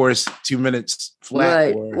to the chorus, 2 minutes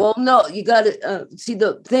flat. Right. Well, no, you gotta see,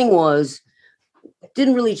 the thing was,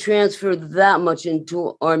 didn't really transfer that much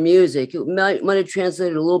into our music. It might have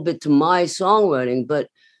translated a little bit to my songwriting, but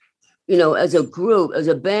as a group, as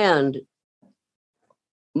a band,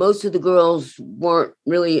 most of the girls weren't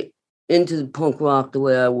really into the punk rock the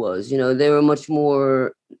way I was. They were much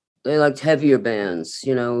more, they liked heavier bands,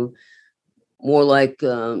 more like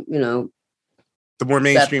the more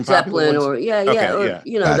mainstream Zeppelin or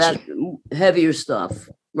that heavier stuff.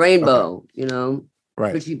 Rainbow,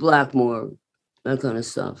 right. Richie Blackmore, that kind of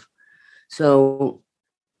stuff. So,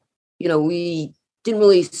 we didn't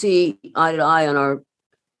really see eye to eye on our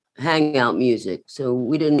hangout music. So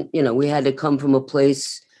we didn't, we had to come from a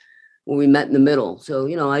place where we met in the middle. So,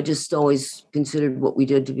 I just always considered what we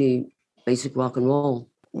did to be basic rock and roll.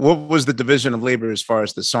 What was the division of labor as far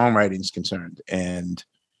as the songwriting is concerned, and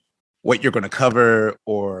what you're going to cover,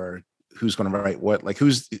 or who's going to write what? Like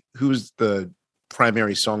who's the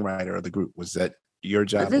primary songwriter of the group? Was that your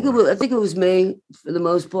job? I think it was me for the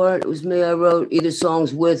most part. It was me. I wrote either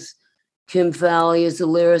songs with Kim Fowley as the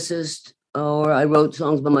lyricist, or I wrote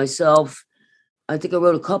songs by myself. I think I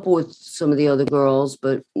wrote a couple with some of the other girls,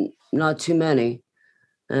 but not too many.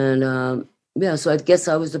 And so I guess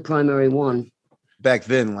I was the primary one. Back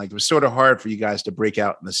then, like, it was sort of hard for you guys to break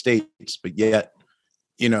out in the States, but yet,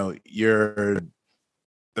 the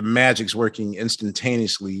magic's working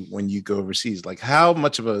instantaneously when you go overseas. Like, how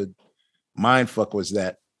much of a mind fuck was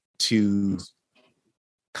that to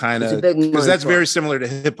kind of, because that's very similar to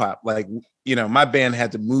hip hop. Like, my band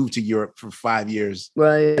had to move to Europe for 5 years,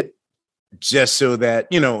 right? Just so that,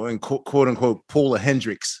 and quote unquote, pull a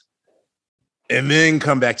Hendrix and then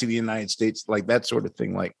come back to the United States, like that sort of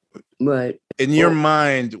thing. Like, right. In your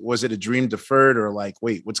mind, was it a dream deferred, or like,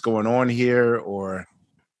 wait, what's going on here? Or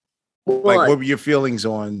like, what were your feelings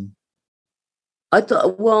on? I thought, a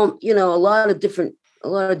lot of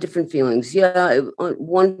different feelings. Yeah.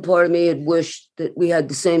 One part of me had wished that we had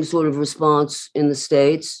the same sort of response in the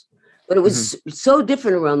States, but it was so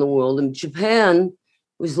different around the world. In Japan,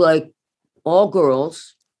 was like all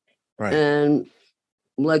girls, right? And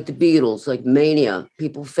like the Beatles, like Mania,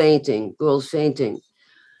 people fainting, girls fainting.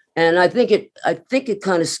 And I think it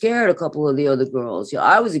kind of scared a couple of the other girls. Yeah,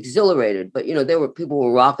 I was exhilarated, but people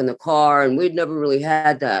were rocking the car, and we'd never really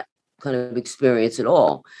had that kind of experience at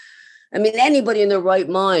all. I mean, anybody in their right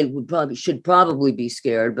mind should probably be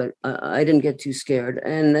scared, but I didn't get too scared.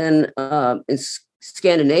 And then in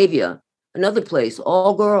Scandinavia, another place,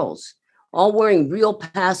 all girls, all wearing real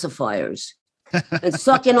pacifiers and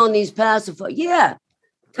sucking on these pacifiers. Yeah,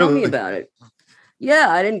 tell me about it. Yeah,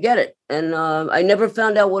 I didn't get it. And I never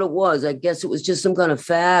found out what it was. I guess it was just some kind of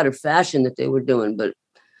fad or fashion that they were doing, but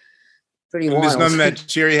pretty wild. There's none that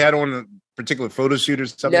Cherry had on a particular photo shoot or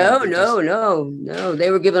something? No.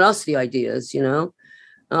 They were giving us the ideas,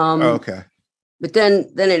 okay. But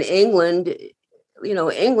then in England,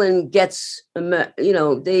 England gets, I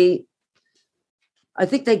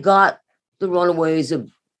think they got the Runaways a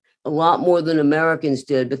lot more than Americans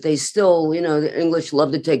did, but they still, the English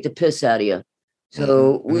love to take the piss out of you.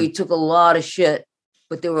 So we took a lot of shit,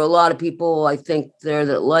 but there were a lot of people, I think, there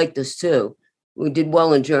that liked us too. We did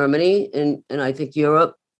well in Germany, and I think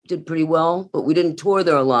Europe did pretty well, but we didn't tour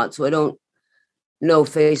there a lot, so I don't know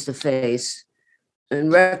face to face.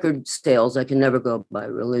 And record sales, I can never go by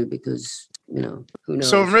really, because who knows.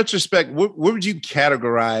 So in retrospect, what would you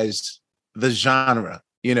categorize the genre?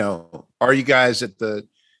 Are you guys at the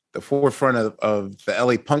forefront of the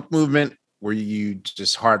LA punk movement? Were you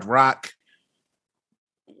just hard rock?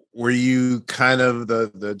 were you kind of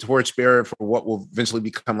the torchbearer for what will eventually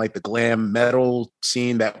become like the glam metal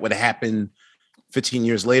scene that would happen 15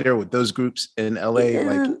 years later with those groups in LA?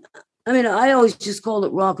 Yeah. I mean, I always just called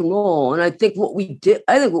it rock and roll. And I think what we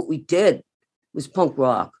did was punk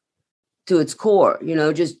rock to its core,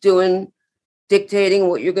 just dictating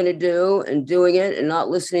what you're going to do and doing it and not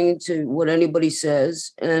listening to what anybody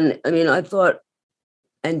says. And I mean, I thought,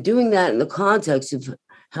 and doing that in the context of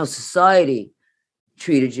how society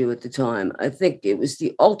treated you at the time, I think it was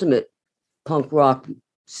the ultimate punk rock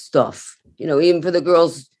stuff. Even for the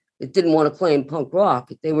girls that didn't want to claim punk rock,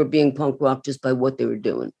 they were being punk rock just by what they were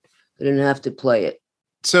doing. They didn't have to play it.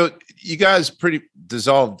 So you guys pretty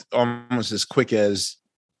dissolved almost as quick as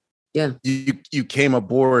you came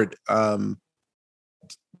aboard.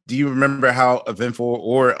 Do you remember how eventful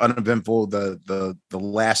or uneventful the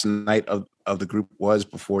last night of the group was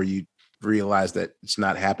before you realized that it's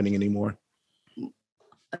not happening anymore?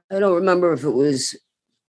 I don't remember if it was.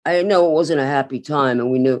 I know it wasn't a happy time,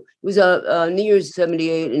 and we knew it was New Year's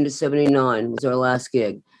 78 into 79 was our last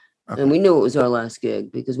gig. Okay. And we knew it was our last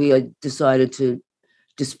gig because we had decided to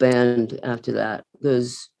disband after that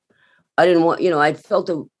because I didn't want, I felt,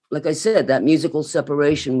 like I said, that musical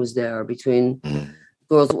separation was there between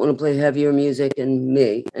girls that want to play heavier music and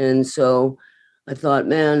me. And so I thought,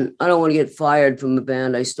 man, I don't want to get fired from the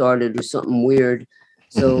band I started or something weird.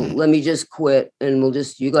 So let me just quit and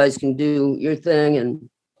you guys can do your thing. And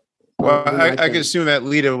well, I can assume that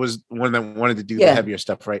Lita was one that wanted to do the heavier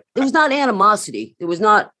stuff, right? It was not animosity. It was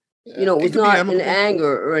not, it was not in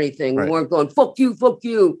anger or anything. Right. We weren't going, fuck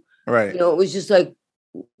you. Right. It was just like,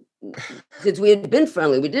 since we had been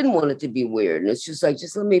friendly, we didn't want it to be weird. And it's just like,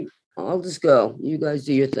 I'll just go. You guys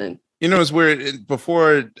do your thing. It's weird.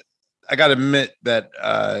 Before, I got to admit that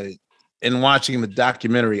in watching the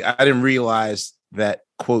documentary, I didn't realize that,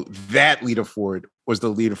 quote, that Lita Ford was the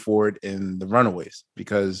Lita Ford in The Runaways,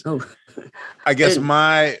 because I guess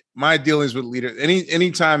my dealings with Lita,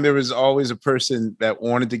 anytime there was always a person that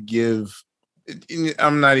wanted to give,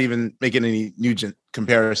 I'm not even making any Nugent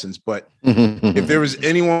comparisons, but if there was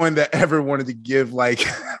anyone that ever wanted to give like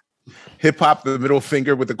hip hop the middle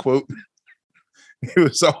finger with a quote, it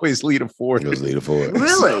was always Lita Ford. It was Lita Ford.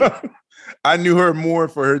 Really? So, I knew her more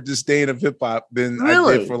for her disdain of hip hop than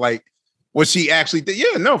I did for like what she actually did.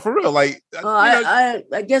 Yeah, no, for real. Like,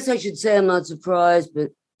 I guess I should say I'm not surprised,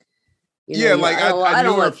 but I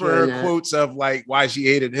knew her for her quotes of like why she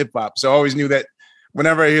hated hip hop. So I always knew that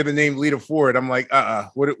whenever I hear the name Lita Ford, I'm like,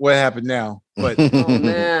 what happened now? But oh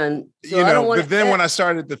man, so but then when I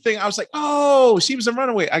started the thing, I was like, oh, she was a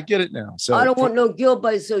Runaway. I get it now. So I don't want no guilt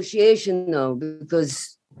by association though,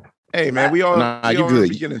 because hey man, we all you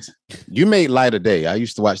good. You made light of day. I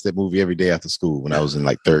used to watch that movie every day after school when I was in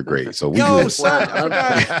like third grade. So we good. Son, I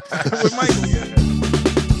forgot. With Michael.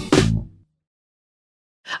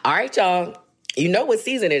 All right, y'all. You know what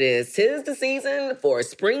season it is. 'Tis the season for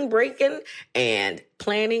spring breaking and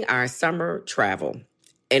planning our summer travel.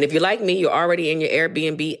 And if you're like me, you're already in your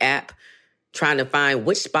Airbnb app trying to find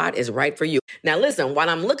which spot is right for you. Now listen, while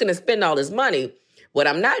I'm looking to spend all this money, what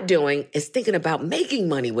I'm not doing is thinking about making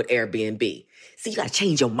money with Airbnb. See, you got to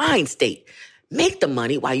change your mind state. Make the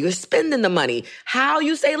money while you're spending the money. How,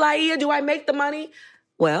 you say, Laia, do I make the money?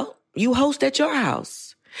 Well, you host at your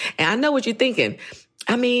house. And I know what you're thinking.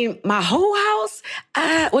 I mean, my whole house?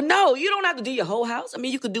 Well, no, you don't have to do your whole house. I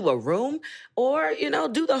mean, you could do a room or,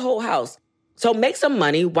 do the whole house. So make some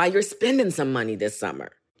money while you're spending some money this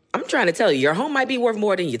summer. I'm trying to tell you, your home might be worth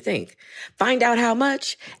more than you think. Find out how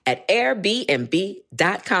much at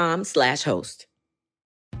airbnb.com/host.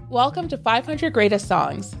 Welcome to 500 Greatest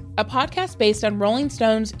Songs, a podcast based on Rolling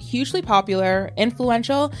Stone's hugely popular,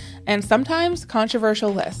 influential, and sometimes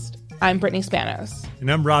controversial list. I'm Brittany Spanos.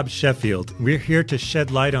 And I'm Rob Sheffield. We're here to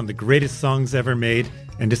shed light on the greatest songs ever made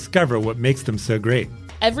and discover what makes them so great.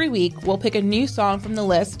 Every week, we'll pick a new song from the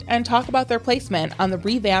list and talk about their placement on the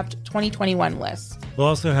revamped 2021 list. We'll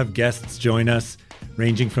also have guests join us,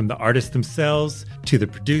 ranging from the artists themselves to the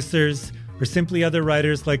producers, or simply other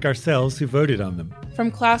writers like ourselves who voted on them.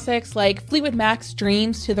 From classics like Fleetwood Mac's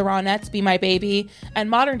Dreams to the Ronettes' Be My Baby, and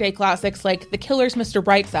modern-day classics like The Killers' Mr.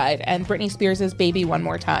 Brightside and Britney Spears' Baby One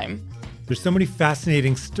More Time. There's so many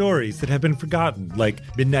fascinating stories that have been forgotten, like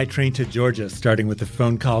Midnight Train to Georgia starting with a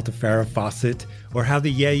phone call to Farrah Fawcett, or how the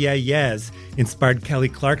Yeah Yeah Yeahs inspired Kelly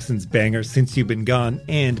Clarkson's banger Since You've Been Gone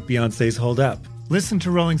and Beyoncé's Hold Up. Listen to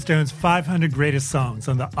Rolling Stone's 500 Greatest Songs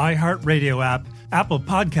on the iHeartRadio app, Apple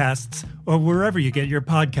Podcasts, or wherever you get your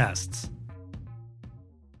podcasts.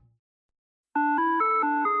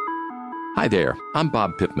 Hi there, I'm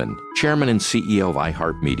Bob Pittman, Chairman and CEO of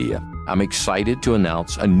iHeartMedia. I'm excited to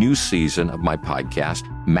announce a new season of my podcast,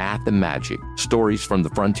 Math and Magic, Stories from the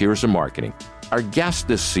Frontiers of Marketing. Our guests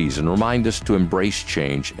this season remind us to embrace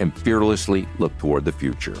change and fearlessly look toward the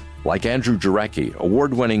future. Like Andrew Jarecki,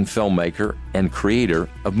 award-winning filmmaker and creator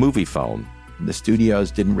of Moviefone. The studios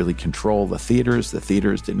didn't really control the theaters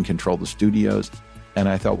didn't control the studios. And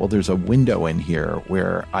I thought, well, there's a window in here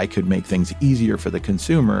where I could make things easier for the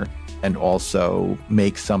consumer and also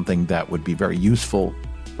make something that would be very useful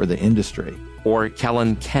for the industry. Or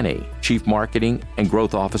Kellen Kenny, Chief Marketing and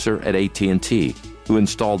Growth Officer at AT&T, who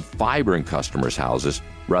installed fiber in customers' houses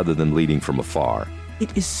rather than leading from afar.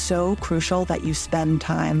 It is so crucial that you spend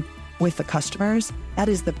time with the customers. That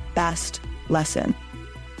is the best lesson.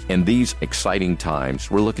 In these exciting times,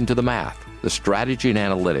 we're looking to the math, the strategy and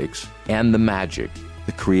analytics, and the magic,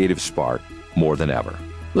 the creative spark, more than ever.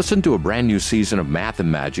 Listen to a brand new season of Math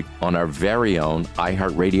and Magic on our very own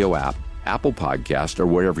iHeartRadio app, Apple Podcast, or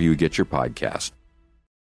wherever you get your podcast.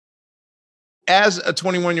 As a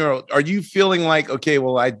 21-year-old, are you feeling like, okay,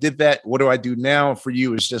 well, I did that. What do I do now? For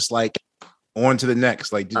you, it's just like on to the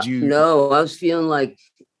next. Like, did you? No, I was feeling like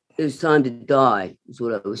it was time to die, is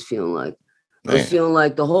what I was feeling like. I was feeling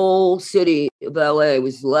like the whole city of LA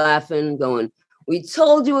was laughing, going, we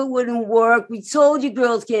told you it wouldn't work. We told you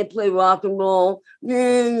girls can't play rock and roll,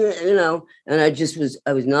 you know. And I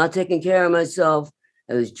was not taking care of myself.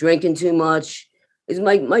 I was drinking too much.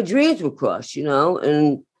 My dreams were crushed, you know,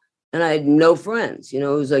 and I had no friends, you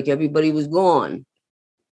know. It was like everybody was gone.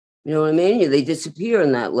 You know what I mean? They disappear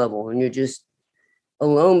in that level, and you're just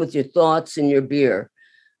alone with your thoughts and your beer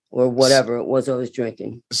or whatever it was I was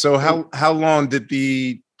drinking. So how long did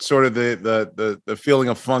the sort of the feeling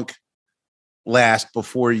of funk last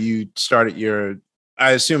before you started your,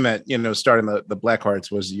 I assume that, you know, starting the Black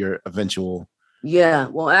Hearts was your eventual. Yeah.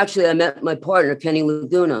 Well, actually I met my partner, Kenny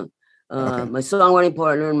Laguna, my songwriting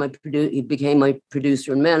partner, and he became my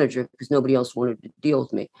producer and manager because nobody else wanted to deal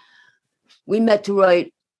with me. We met to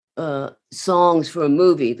write songs for a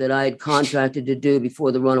movie that I had contracted to do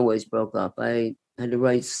before the Runaways broke up. I had to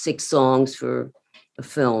write 6 songs for a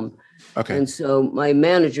film. Okay. And so my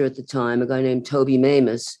manager at the time, a guy named Toby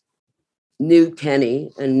Mamus, knew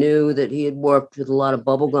Kenny and knew that he had worked with a lot of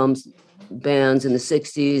bubblegum bands in the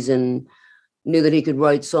 60s and knew that he could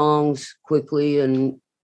write songs quickly and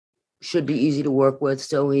should be easy to work with.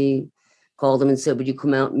 So he called him and said, would you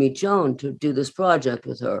come out and meet Joan to do this project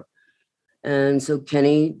with her? And so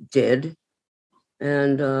Kenny did.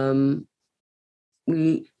 And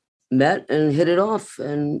we met and hit it off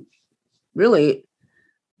and really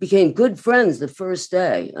became good friends the first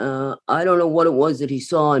day. I don't know what it was that he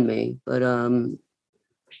saw in me, but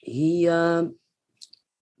he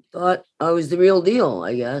thought I was the real deal,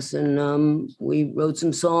 I guess. And we wrote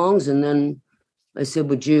some songs, and then I said,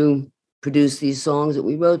 would you produce these songs that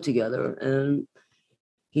we wrote together? And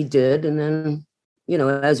he did. And then, you know,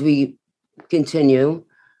 as we continue,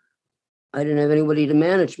 I didn't have anybody to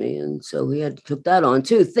manage me. And so he took that on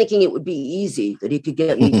too, thinking it would be easy, that he could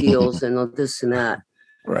get me deals and this and that.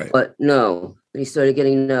 Right. But no, he started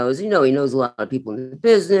getting no's. You know, he knows a lot of people in the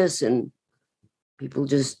business, and people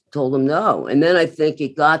just told him no. And then I think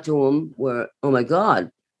it got to him where, oh my God,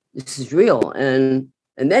 this is real. And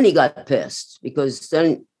then he got pissed because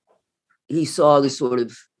then he saw the sort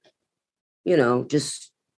of, you know,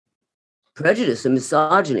 just prejudice and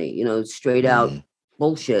misogyny, you know, straight out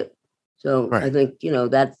bullshit. So right. I think, you know,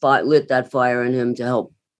 that lit that fire in him to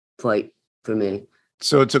help fight for me.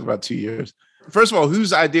 So it took about 2 years. First of all,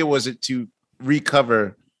 whose idea was it to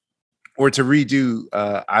recover or to redo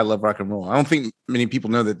I Love Rock and Roll? I don't think many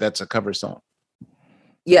people know that that's a cover song.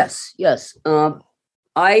 Yes.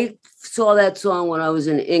 I saw that song when I was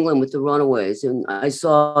in England with the Runaways, and I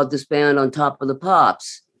saw this band on Top of the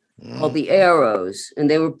Pops called the Arrows,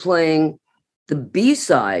 and they were playing the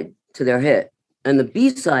B-side to their hit. And the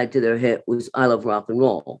B-side to their hit was I Love Rock and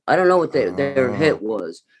Roll. I don't know what their hit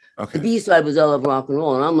was. Okay. The B-side was I Love Rock and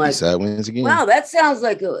Roll. And I'm like, B-side wins again. Wow, that sounds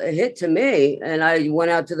like a hit to me. And I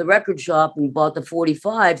went out to the record shop and bought the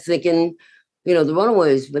 45 thinking, you know, the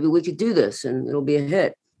Runaways, maybe we could do this and it'll be a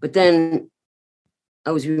hit. But then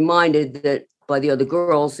I was reminded that by the other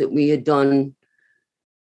girls that we'd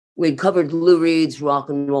covered Lou Reed's Rock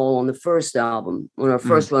and Roll on the first album, on our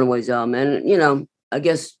first Runaways album. And, you know, I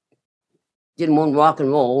guess didn't want rock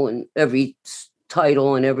and roll in every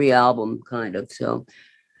title and every album, kind of. So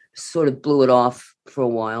sort of blew it off for a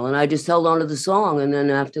while. And I just held on to the song. And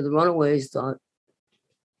then after the Runaways, thought,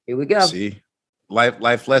 here we go. See,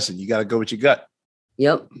 life lesson. You got to go with your gut.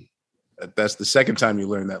 Yep. That's the second time you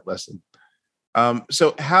learned that lesson.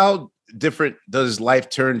 So how different does life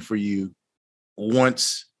turn for you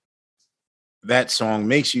once that song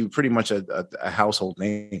makes you pretty much a household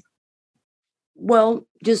name? Well,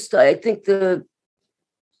 just I think the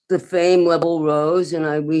fame level rose,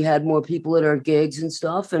 and we had more people at our gigs and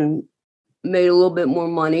stuff, and made a little bit more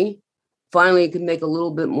money. Finally, could make a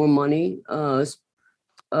little bit more money. So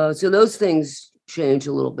those things changed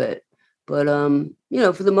a little bit, but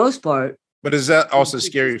for the most part. But is that also a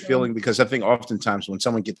scary feeling? Because I think oftentimes when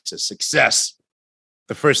someone gets to success,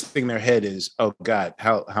 the first thing in their head is, oh God,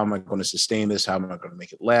 how am I going to sustain this? How am I going to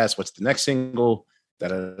make it last? What's the next single? Da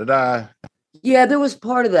da da da. Yeah, there was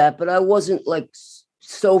part of that, but I wasn't like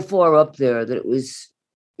so far up there that it was,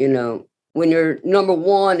 when you're number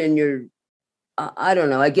one and you're, I don't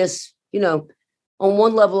know, I guess, on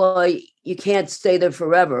one level, you can't stay there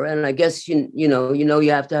forever. And I guess, you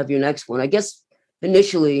have to have your next one. I guess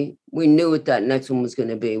initially we knew what that next one was going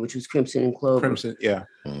to be, which was Crimson and Clover. Crimson, yeah.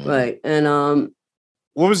 Right. And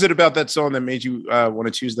what was it about that song that made you want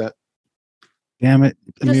to choose that? Damn it.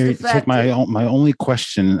 Amir, take my only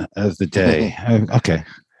question of the day. Okay.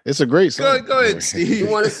 It's a great song. Go ahead, Steve. You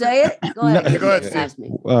want to say it? Go ahead. Go ahead, ask me.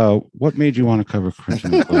 What made you want to cover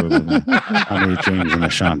Crimson and Clover with Honey James and the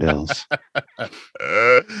Shondells?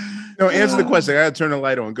 No, answer the question. I got to turn the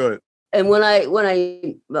light on. Go ahead. And when I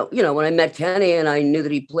met Kenny and I knew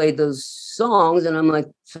that he played those songs, and I'm like,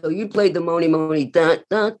 so you played the Moni Moni da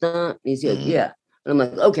da da. And he said, yeah. And I'm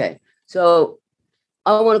like, okay. So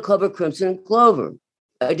I want to cover Crimson and Clover.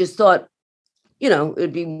 I just thought,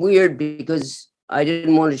 it'd be weird because I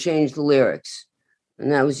didn't want to change the lyrics.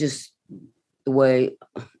 And that was just the way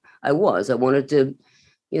I was. I wanted to,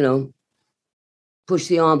 push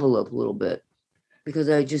the envelope a little bit because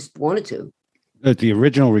I just wanted to. The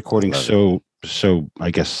original recording, so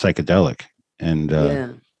I guess psychedelic.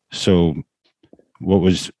 And so what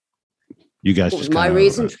was you guys just my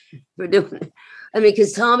reason for doing it? I mean,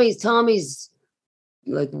 because Tommy's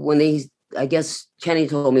like I guess Kenny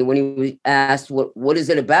told me when he was asked what is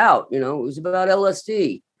it about? It was about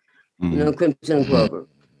LSD, Crimson and Clover.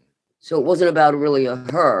 So it wasn't about really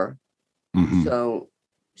her. Mm-hmm. So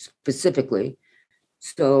specifically.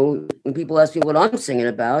 So when people ask me what I'm singing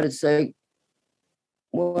about, it's like,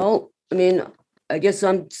 well, I mean, I guess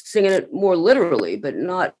I'm singing it more literally, but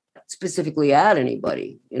not specifically at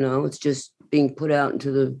anybody. It's just being put out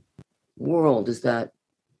into the world is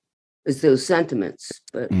those sentiments,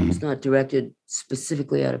 but it's not directed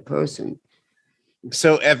specifically at a person.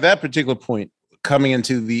 So at that particular point, coming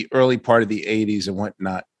into the early part of the 80s and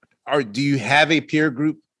whatnot, do you have a peer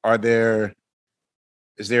group?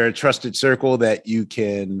 Is there a trusted circle that you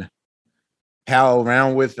can pal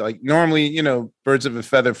around with? Like normally, birds of a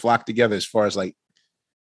feather flock together as far as like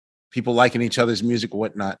people liking each other's music or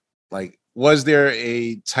whatnot. Like, was there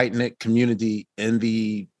a tight-knit community in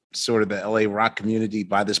the sort of the LA rock community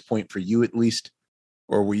by this point for you at least?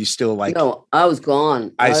 Or were you still like... No, I was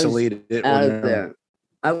gone. Isolated? Out of there.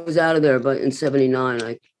 I was out of there, but in 79,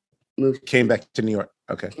 I moved. Came back to New York.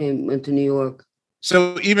 Okay. Went to New York.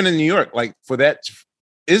 So even in New York, like for that,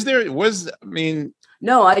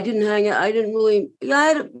 No, I didn't hang out. I didn't really,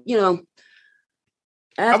 I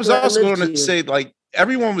was also going to say, like,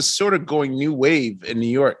 everyone was sort of going new wave in New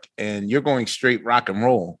York, and you're going straight rock and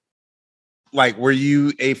roll. Like, were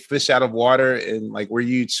you a fish out of water, and like, were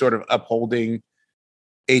you sort of upholding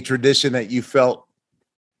a tradition that you felt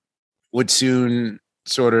would soon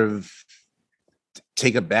sort of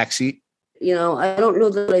take a backseat? I don't know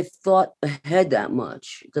that I thought ahead that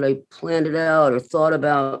much, that I planned it out or thought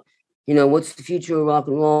about, what's the future of rock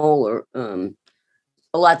and roll, or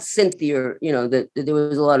a lot synthier, that there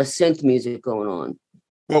was a lot of synth music going on.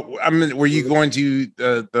 Well, I mean, were you going to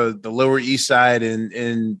the Lower East Side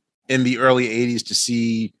in the early 80s to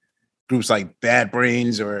see groups like Bad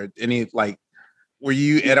Brains or any, like, were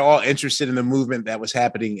you at all interested in the movement that was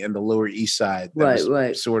happening in the Lower East Side? Right.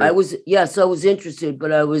 I was interested,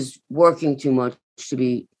 but I was working too much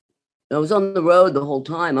I was on the road the whole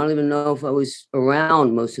time. I don't even know if I was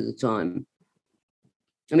around most of the time.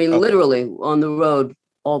 I mean, literally on the road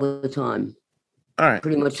all the time. All right.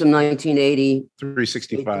 Pretty much from 1980.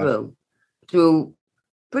 365. Through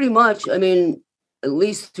pretty much, I mean, at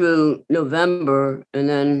least through November, and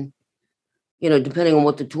then, depending on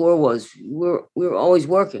what the tour was, we were always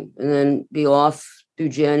working, and then be off through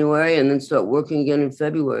January, and then start working again in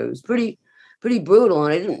February. It was pretty brutal,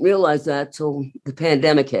 and I didn't realize that till the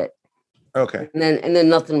pandemic hit. Okay. And then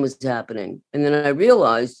nothing was happening, and then I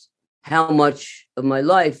realized how much of my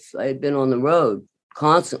life I had been on the road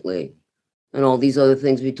constantly, and all these other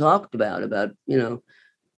things we talked about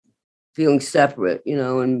feeling separate,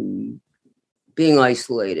 and being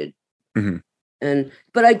isolated. Mm-hmm.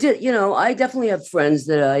 But I did, I definitely have friends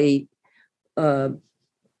that I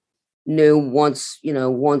knew once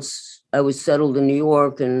I was settled in New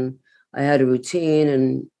York and I had a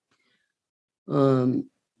routine, and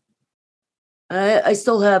I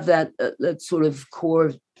still have that sort of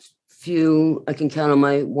core few I can count on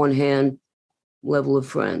my one hand level of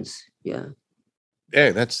friends. Yeah.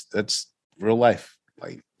 Yeah, that's real life.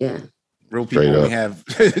 Like, yeah, real people only have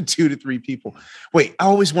 2 to 3 people. Wait, I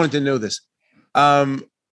always wanted to know this.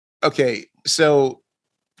 Okay, so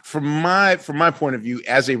from my point of view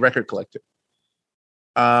as a record collector,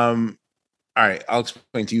 all right, I'll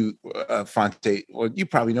explain to you, Phonte. Well, you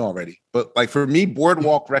probably know already, but like for me,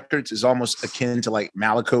 Boardwalk Records is almost akin to like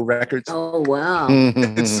Malaco Records. Oh wow!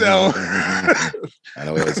 So I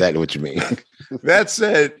know exactly what you mean. That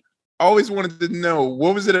said, I always wanted to know,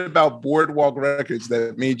 what was it about Boardwalk Records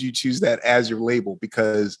that made you choose that as your label?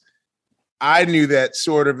 Because I knew that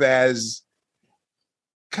sort of as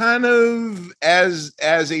kind of as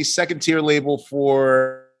a second tier label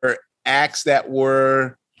for acts that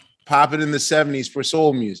were popping in the 70s for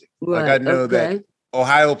soul music. Right, like I know that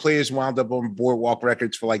Ohio Players wound up on Boardwalk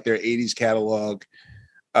Records for like their 80s catalog.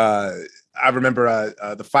 I remember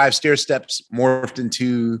the 5 Stair Steps morphed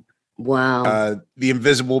into the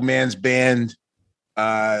Invisible Man's Band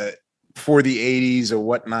for the 80s or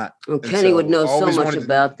whatnot. Well, Kenny would know so much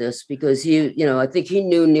about this because I think he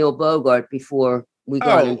knew Neil Bogart before we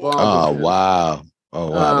got involved. Oh, wow.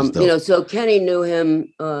 Oh, wow. So Kenny knew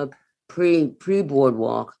him pre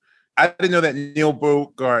Boardwalk. I didn't know that Neil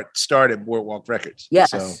Bogart started Boardwalk Records. Yes.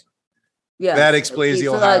 So yeah. That explains the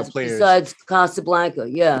Ohio Players. Besides Casablanca,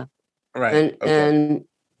 yeah. Right. And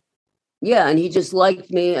he just liked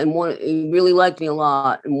me and he really liked me a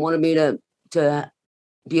lot and wanted me to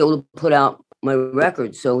be able to put out my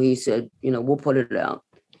record. So he said, we'll put it out.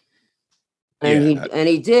 And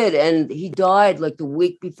he did, and he died like the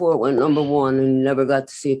week before it went #1 and never got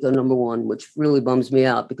to see it go #1, which really bums me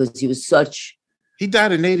out because he was such. He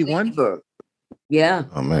died in 81. Yeah.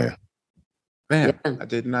 Oh man. Yeah. I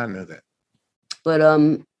did not know that. But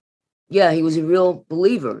he was a real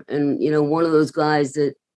believer, and one of those guys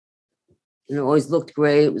that always looked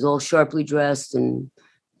great, was all sharply dressed, and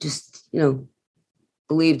just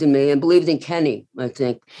believed in me and believed in Kenny, I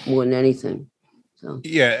think, more than anything. So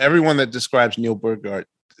yeah, everyone that describes Neil Bogart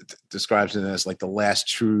describes him as like the last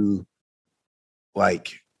true,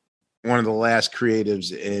 like one of the last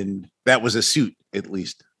creatives, and that was a suit, at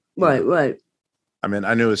least. Right. I mean,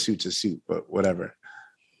 I know a suit's a suit, but whatever.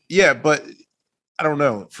 Yeah, but I don't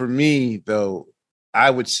know. For me, though,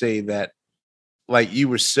 I would say that like you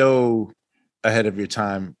were so ahead of your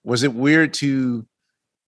time. Was it weird to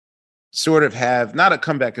sort of have not a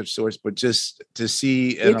comeback of sorts, but just to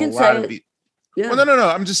see in a lot of the Well, no.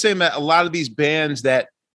 I'm just saying that a lot of these bands that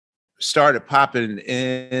started popping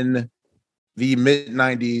in the mid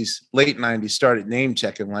 90s, late 90s, started name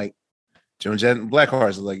checking like Joan Jett and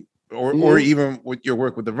Blackhearts, like, or even with your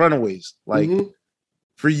work with the Runaways. Like,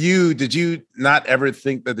 for you, did you not ever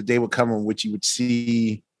think that the day would come in which you would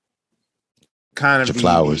see kind of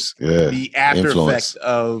the after effects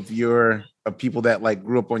of people that like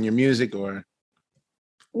grew up on your music, or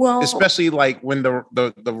especially like when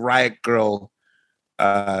the Riot Girl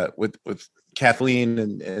with Kathleen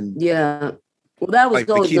and well, that was like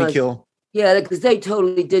Bikini Kill. Yeah, because they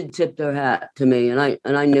totally did tip their hat to me, and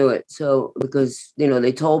I knew it. So because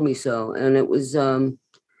they told me so, and it was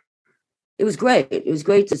great. It was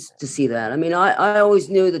great to see that. I mean, I always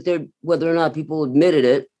knew that whether or not people admitted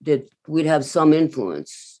it, that we'd have some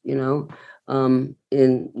influence, in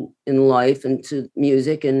life and to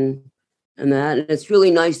music and that. And it's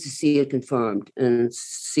really nice to see it confirmed and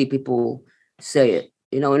see people say it,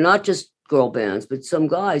 and not just girl bands, but some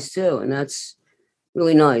guys too. And that's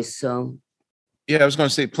really nice. So yeah, I was going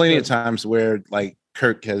to say plenty of times where like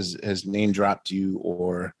Kirk has name dropped you,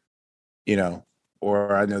 or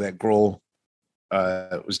or I know that Grohl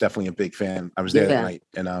was definitely a big fan. I was there that night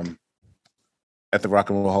and at the Rock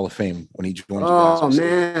and Roll Hall of Fame when he joined. Oh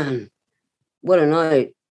man, what a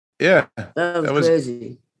night! Yeah, that was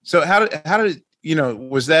crazy. So how did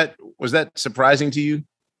was that surprising to you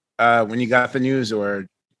when you got the news, or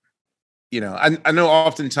I know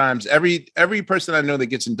oftentimes every person I know that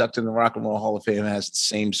gets inducted in the Rock and Roll Hall of Fame has the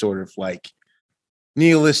same sort of like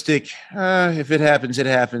nihilistic, if it happens, it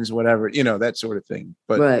happens, whatever, that sort of thing.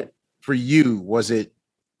 But for you, was it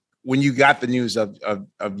when you got the news of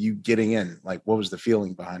you getting in, like what was the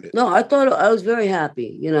feeling behind it? No, I thought I was very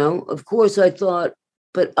happy. Of course I thought,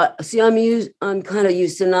 but I'm kind of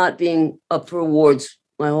used to not being up for awards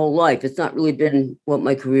my whole life. It's not really been what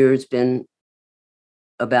my career has been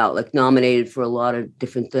about, like nominated for a lot of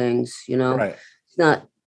different things, Right. It's not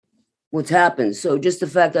what's happened. So just the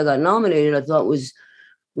fact I got nominated, I thought was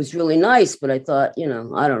was really nice, but I thought,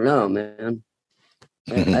 I don't know, man.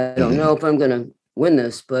 I don't know if I'm going to win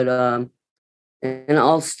this, but and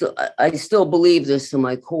I still believe this to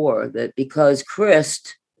my core, that because Chris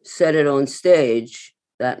said it on stage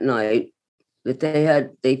that night, that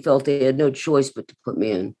they felt they had no choice but to put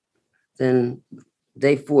me in, then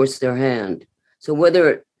they forced their hand. So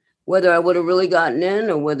whether I would have really gotten in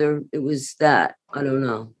or whether it was that, I don't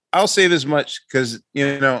know. I'll say this much because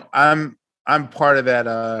I'm part of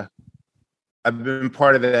that. I've been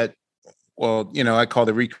part of that. Well, I call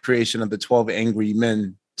the recreation of the 12 Angry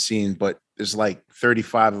Men scene, but there's like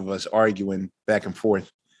 35 of us arguing back and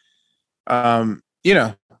forth.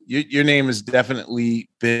 Your name has definitely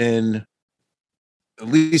been, at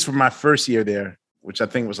least for my first year there, which I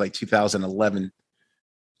think was like 2011,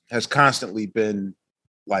 has constantly been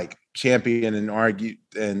like championed and argued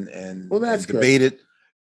and debated. Good.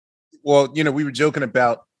 Well, we were joking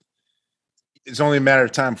about it's only a matter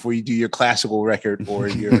of time before you do your classical record or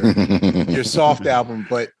your soft album.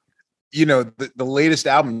 But, the latest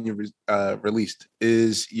album you released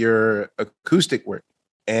is your acoustic work.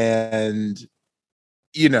 And,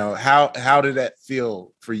 how did that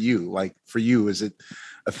feel for you? Like for you, is it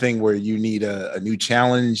a thing where you need a new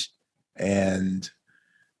challenge? And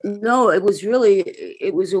no, it was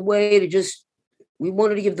a way to we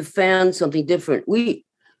wanted to give the fans something different.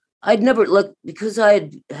 I'd never because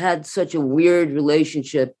I had such a weird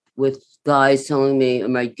relationship with guys telling me,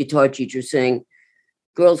 my guitar teacher saying,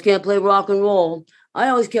 girls can't play rock and roll. I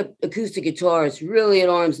always kept acoustic guitars really at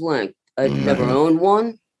arm's length. I'd never owned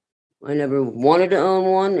one. I never wanted to own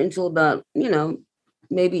one until about,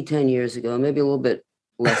 maybe 10 years ago, maybe a little bit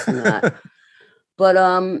less than that. But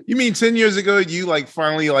you mean 10 years ago you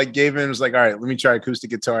finally gave in and was like, all right, let me try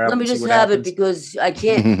acoustic guitar. Let me just have it because I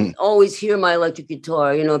can't always hear my electric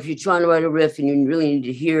guitar. If you're trying to write a riff and you really need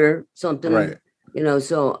to hear something, right.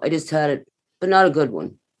 So I just had it, but not a good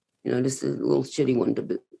one, just a little shitty one.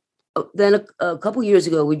 Then a couple years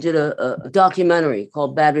ago, we did a documentary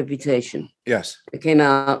called Bad Reputation. Yes. It came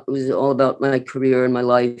out. It was all about my career and my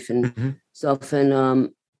life and stuff.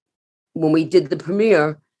 And when we did the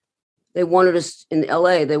premiere, they wanted us in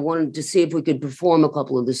LA. They wanted to see if we could perform a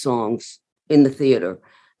couple of the songs in the theater.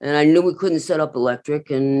 And I knew we couldn't set up electric.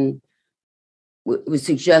 And it was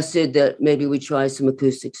suggested that maybe we try some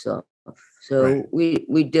acoustic stuff. So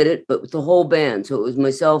we did it, but with the whole band. So it was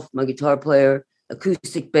myself, my guitar player,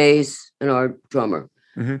 acoustic bass, and our drummer.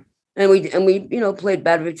 Mm-hmm. And we played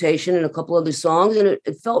Bad Reputation and a couple other songs, and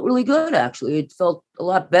it felt really good, actually. It felt a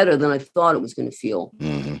lot better than I thought it was going to feel.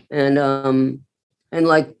 Mm-hmm. And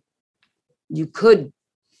like you could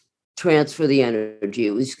transfer the energy.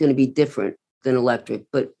 It was going to be different than electric,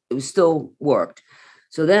 but it was still worked.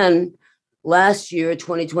 So then last year,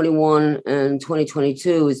 2021 and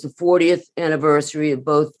 2022 is the 40th anniversary of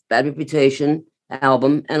both Bad Reputation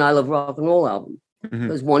album and I Love Rock and Roll album,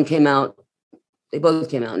 because one came out, they both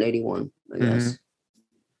came out in 81, I guess,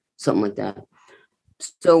 something like that.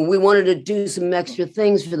 So we wanted to do some extra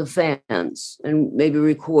things for the fans and maybe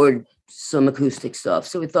record some acoustic stuff.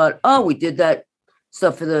 So we thought, we did that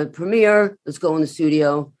stuff for the premiere. Let's go in the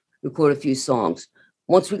studio, record a few songs.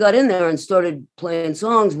 Once we got in there and started playing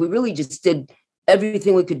songs, we really just did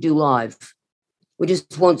everything we could do live.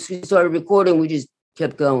 Once we started recording, we just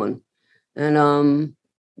kept going. And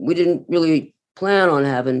we didn't really plan on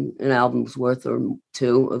having an album's worth or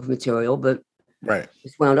two of material, but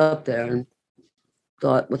just wound up there and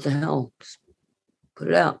thought, what the hell? Just put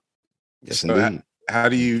it out. Yes, so how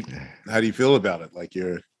do you feel about it?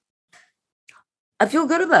 I feel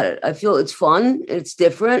good about it. I feel it's fun. It's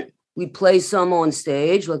different. We play some on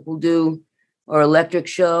stage, like we'll do our electric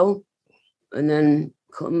show and then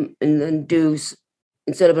do,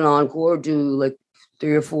 instead of an encore, do like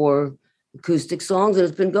 3 or 4 acoustic songs. And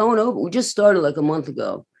it's been going over. We just started like a month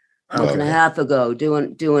ago, month and a half ago,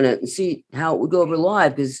 doing it and see how it would go over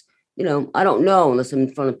live. Because, I don't know unless I'm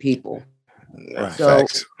in front of people.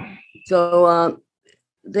 So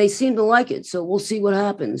they seem to like it. So we'll see what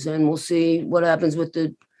happens, and we'll see what happens with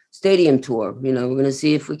the stadium tour. We're going to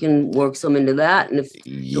see if we can work some into that, and if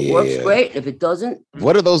it works, great. If it doesn't,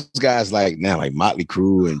 what are those guys like now? Like Motley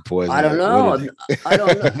Crue and Poison? I don't know. I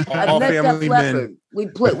don't know. I've met Def Leppard. We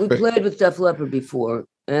played with Def Leppard before,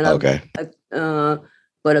 and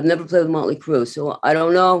but I've never played with Motley Crue, so I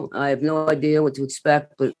don't know. I have no idea what to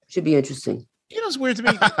expect, but it should be interesting. It's weird to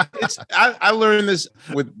me. I learned this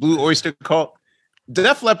with Blue Oyster Cult.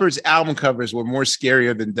 Def Leppard's album covers were more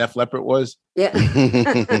scarier than Def Leppard was. Yeah.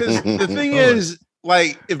 The thing is,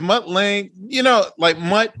 if Mutt Lange,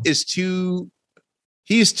 Mutt is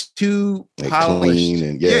he's too polished. Clean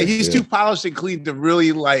and he's too polished and clean to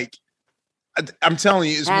really I'm telling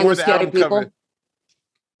you, it's more the album cover.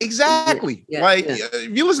 Exactly.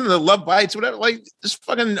 If you listen to Love Bites, whatever, like this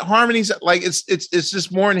fucking harmonies, like it's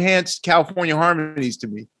just more enhanced California harmonies to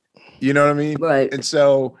me. You know what I mean? Right. And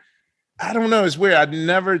so I don't know. It's weird. I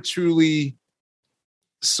never truly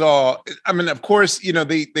saw. I mean, of course, you know,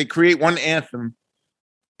 they create one anthem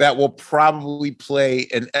that will probably play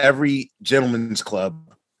in every gentleman's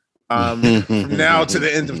club from now to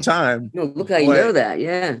the end of time. No, look how you know that.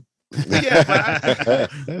 Yeah. Yeah,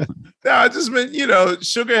 but I just meant, you know,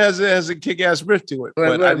 Sugar has a kick-ass riff to it,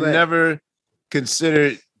 but I never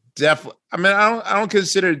considered Def. I mean, I don't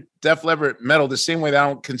consider Def Leppard metal the same way that I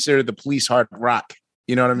don't consider the Police hard rock.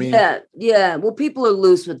 You know what I mean? Yeah. Well, people are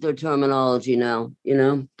loose with their terminology now. You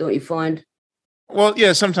know, don't you find? Well,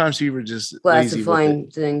 yeah. Sometimes people are just classifying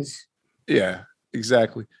things. Yeah,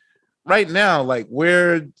 exactly. Right now, like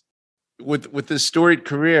where with this storied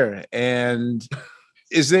career and.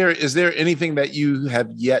 Is there anything that you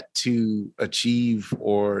have yet to achieve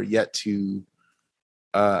or yet to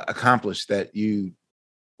accomplish that you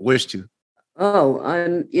wish to? Oh,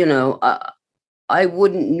 I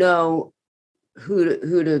wouldn't know who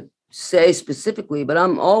to say specifically, but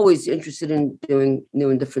I'm always interested in doing new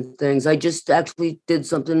and different things. I just actually did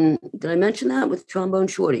something. Did I mention that with Trombone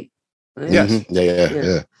Shorty? Right? Yes. Mm-hmm.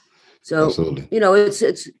 Yeah. So absolutely. You know,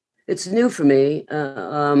 it's new for me.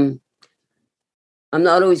 I'm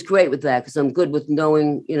not always great with that because I'm good with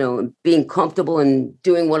knowing, you know, being comfortable and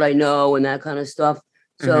doing what I know and that kind of stuff.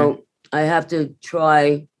 So I have to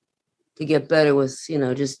try to get better with, you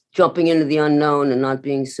know, just jumping into the unknown and not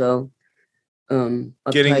being so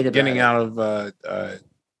getting out of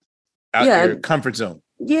your comfort zone.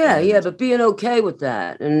 Yeah, but being okay with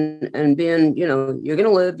that and being, you know, you're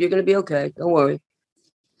gonna live, you're gonna be okay. Don't worry.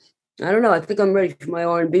 I don't know. I think I'm ready for my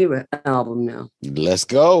R&B album now. Let's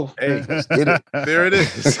go. Hey, let's get it. There it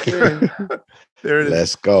is. There it is.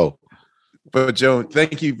 Let's go. But Joan,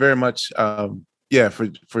 thank you very much. For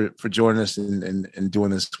joining us and doing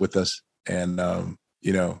this with us. And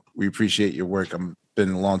you know, we appreciate your work. I've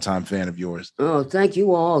been a long-time fan of yours. Oh, thank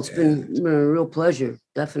you all. It's been a real pleasure.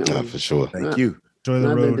 Definitely. For sure. Thank you. Enjoy the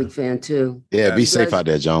road. I've been a big fan too. Yeah, be safe out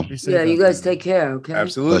there, Joan. Yeah, you guys take care, okay?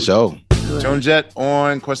 Absolutely. For sure. Joan Jett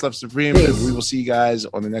on Questlove Supreme. Peace. We will see you guys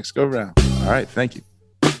on the next go round. All right. Thank you.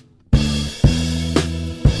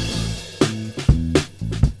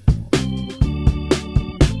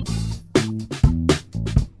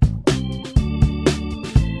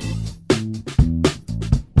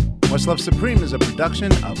 Questlove Supreme is a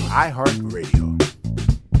production of iHeartRadio.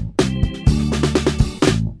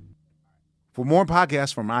 For more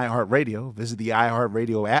podcasts from iHeartRadio, visit the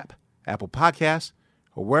iHeartRadio app, Apple Podcasts,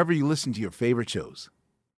 or wherever you listen to your favorite shows.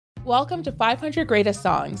 Welcome to 500 Greatest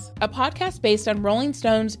Songs, a podcast based on Rolling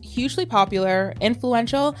Stone's hugely popular,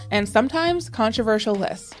 influential, and sometimes controversial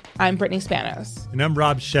list. I'm Brittany Spanos. And I'm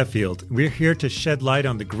Rob Sheffield. We're here to shed light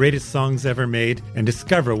on the greatest songs ever made and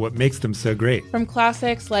discover what makes them so great. From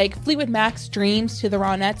classics like Fleetwood Mac's Dreams to the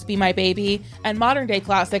Ronettes' Be My Baby, and modern-day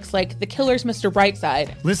classics like The Killer's Mr.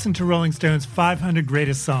 Brightside. Listen to Rolling Stone's 500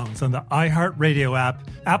 Greatest Songs on the iHeartRadio app,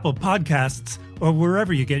 Apple Podcasts, or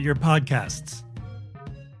wherever you get your podcasts.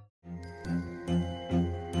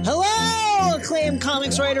 Hello, acclaimed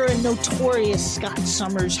comics writer and notorious Scott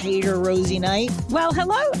Summers hater, Rosie Knight. Well,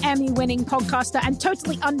 hello, Emmy-winning podcaster and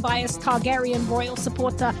totally unbiased Targaryen royal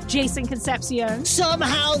supporter, Jason Concepcion.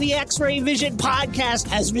 Somehow the X-Ray Vision podcast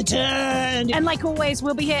has returned. And like always,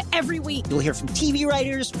 we'll be here every week. You'll hear from TV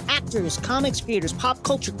writers, actors, comics creators, pop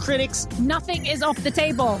culture critics. Nothing is off the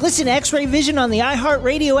table. Listen to X-Ray Vision on the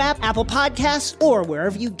iHeartRadio app, Apple Podcasts, or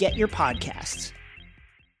wherever you get your podcasts.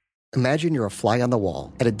 Imagine you're a fly on the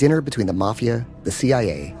wall at a dinner between the Mafia, the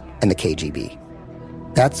CIA, and the KGB.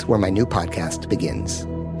 That's where my new podcast begins.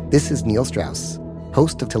 This is Neil Strauss,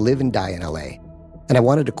 host of To Live and Die in LA, and I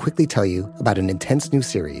wanted to quickly tell you about an intense new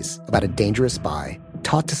series about a dangerous spy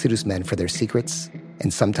taught to seduce men for their secrets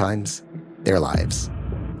and sometimes their lives.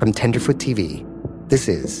 From Tenderfoot TV, this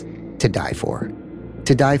is To Die For.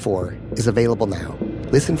 To Die For is available now.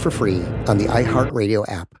 Listen for free on the iHeartRadio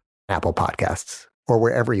app, Apple Podcasts, or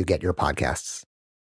wherever you get your podcasts.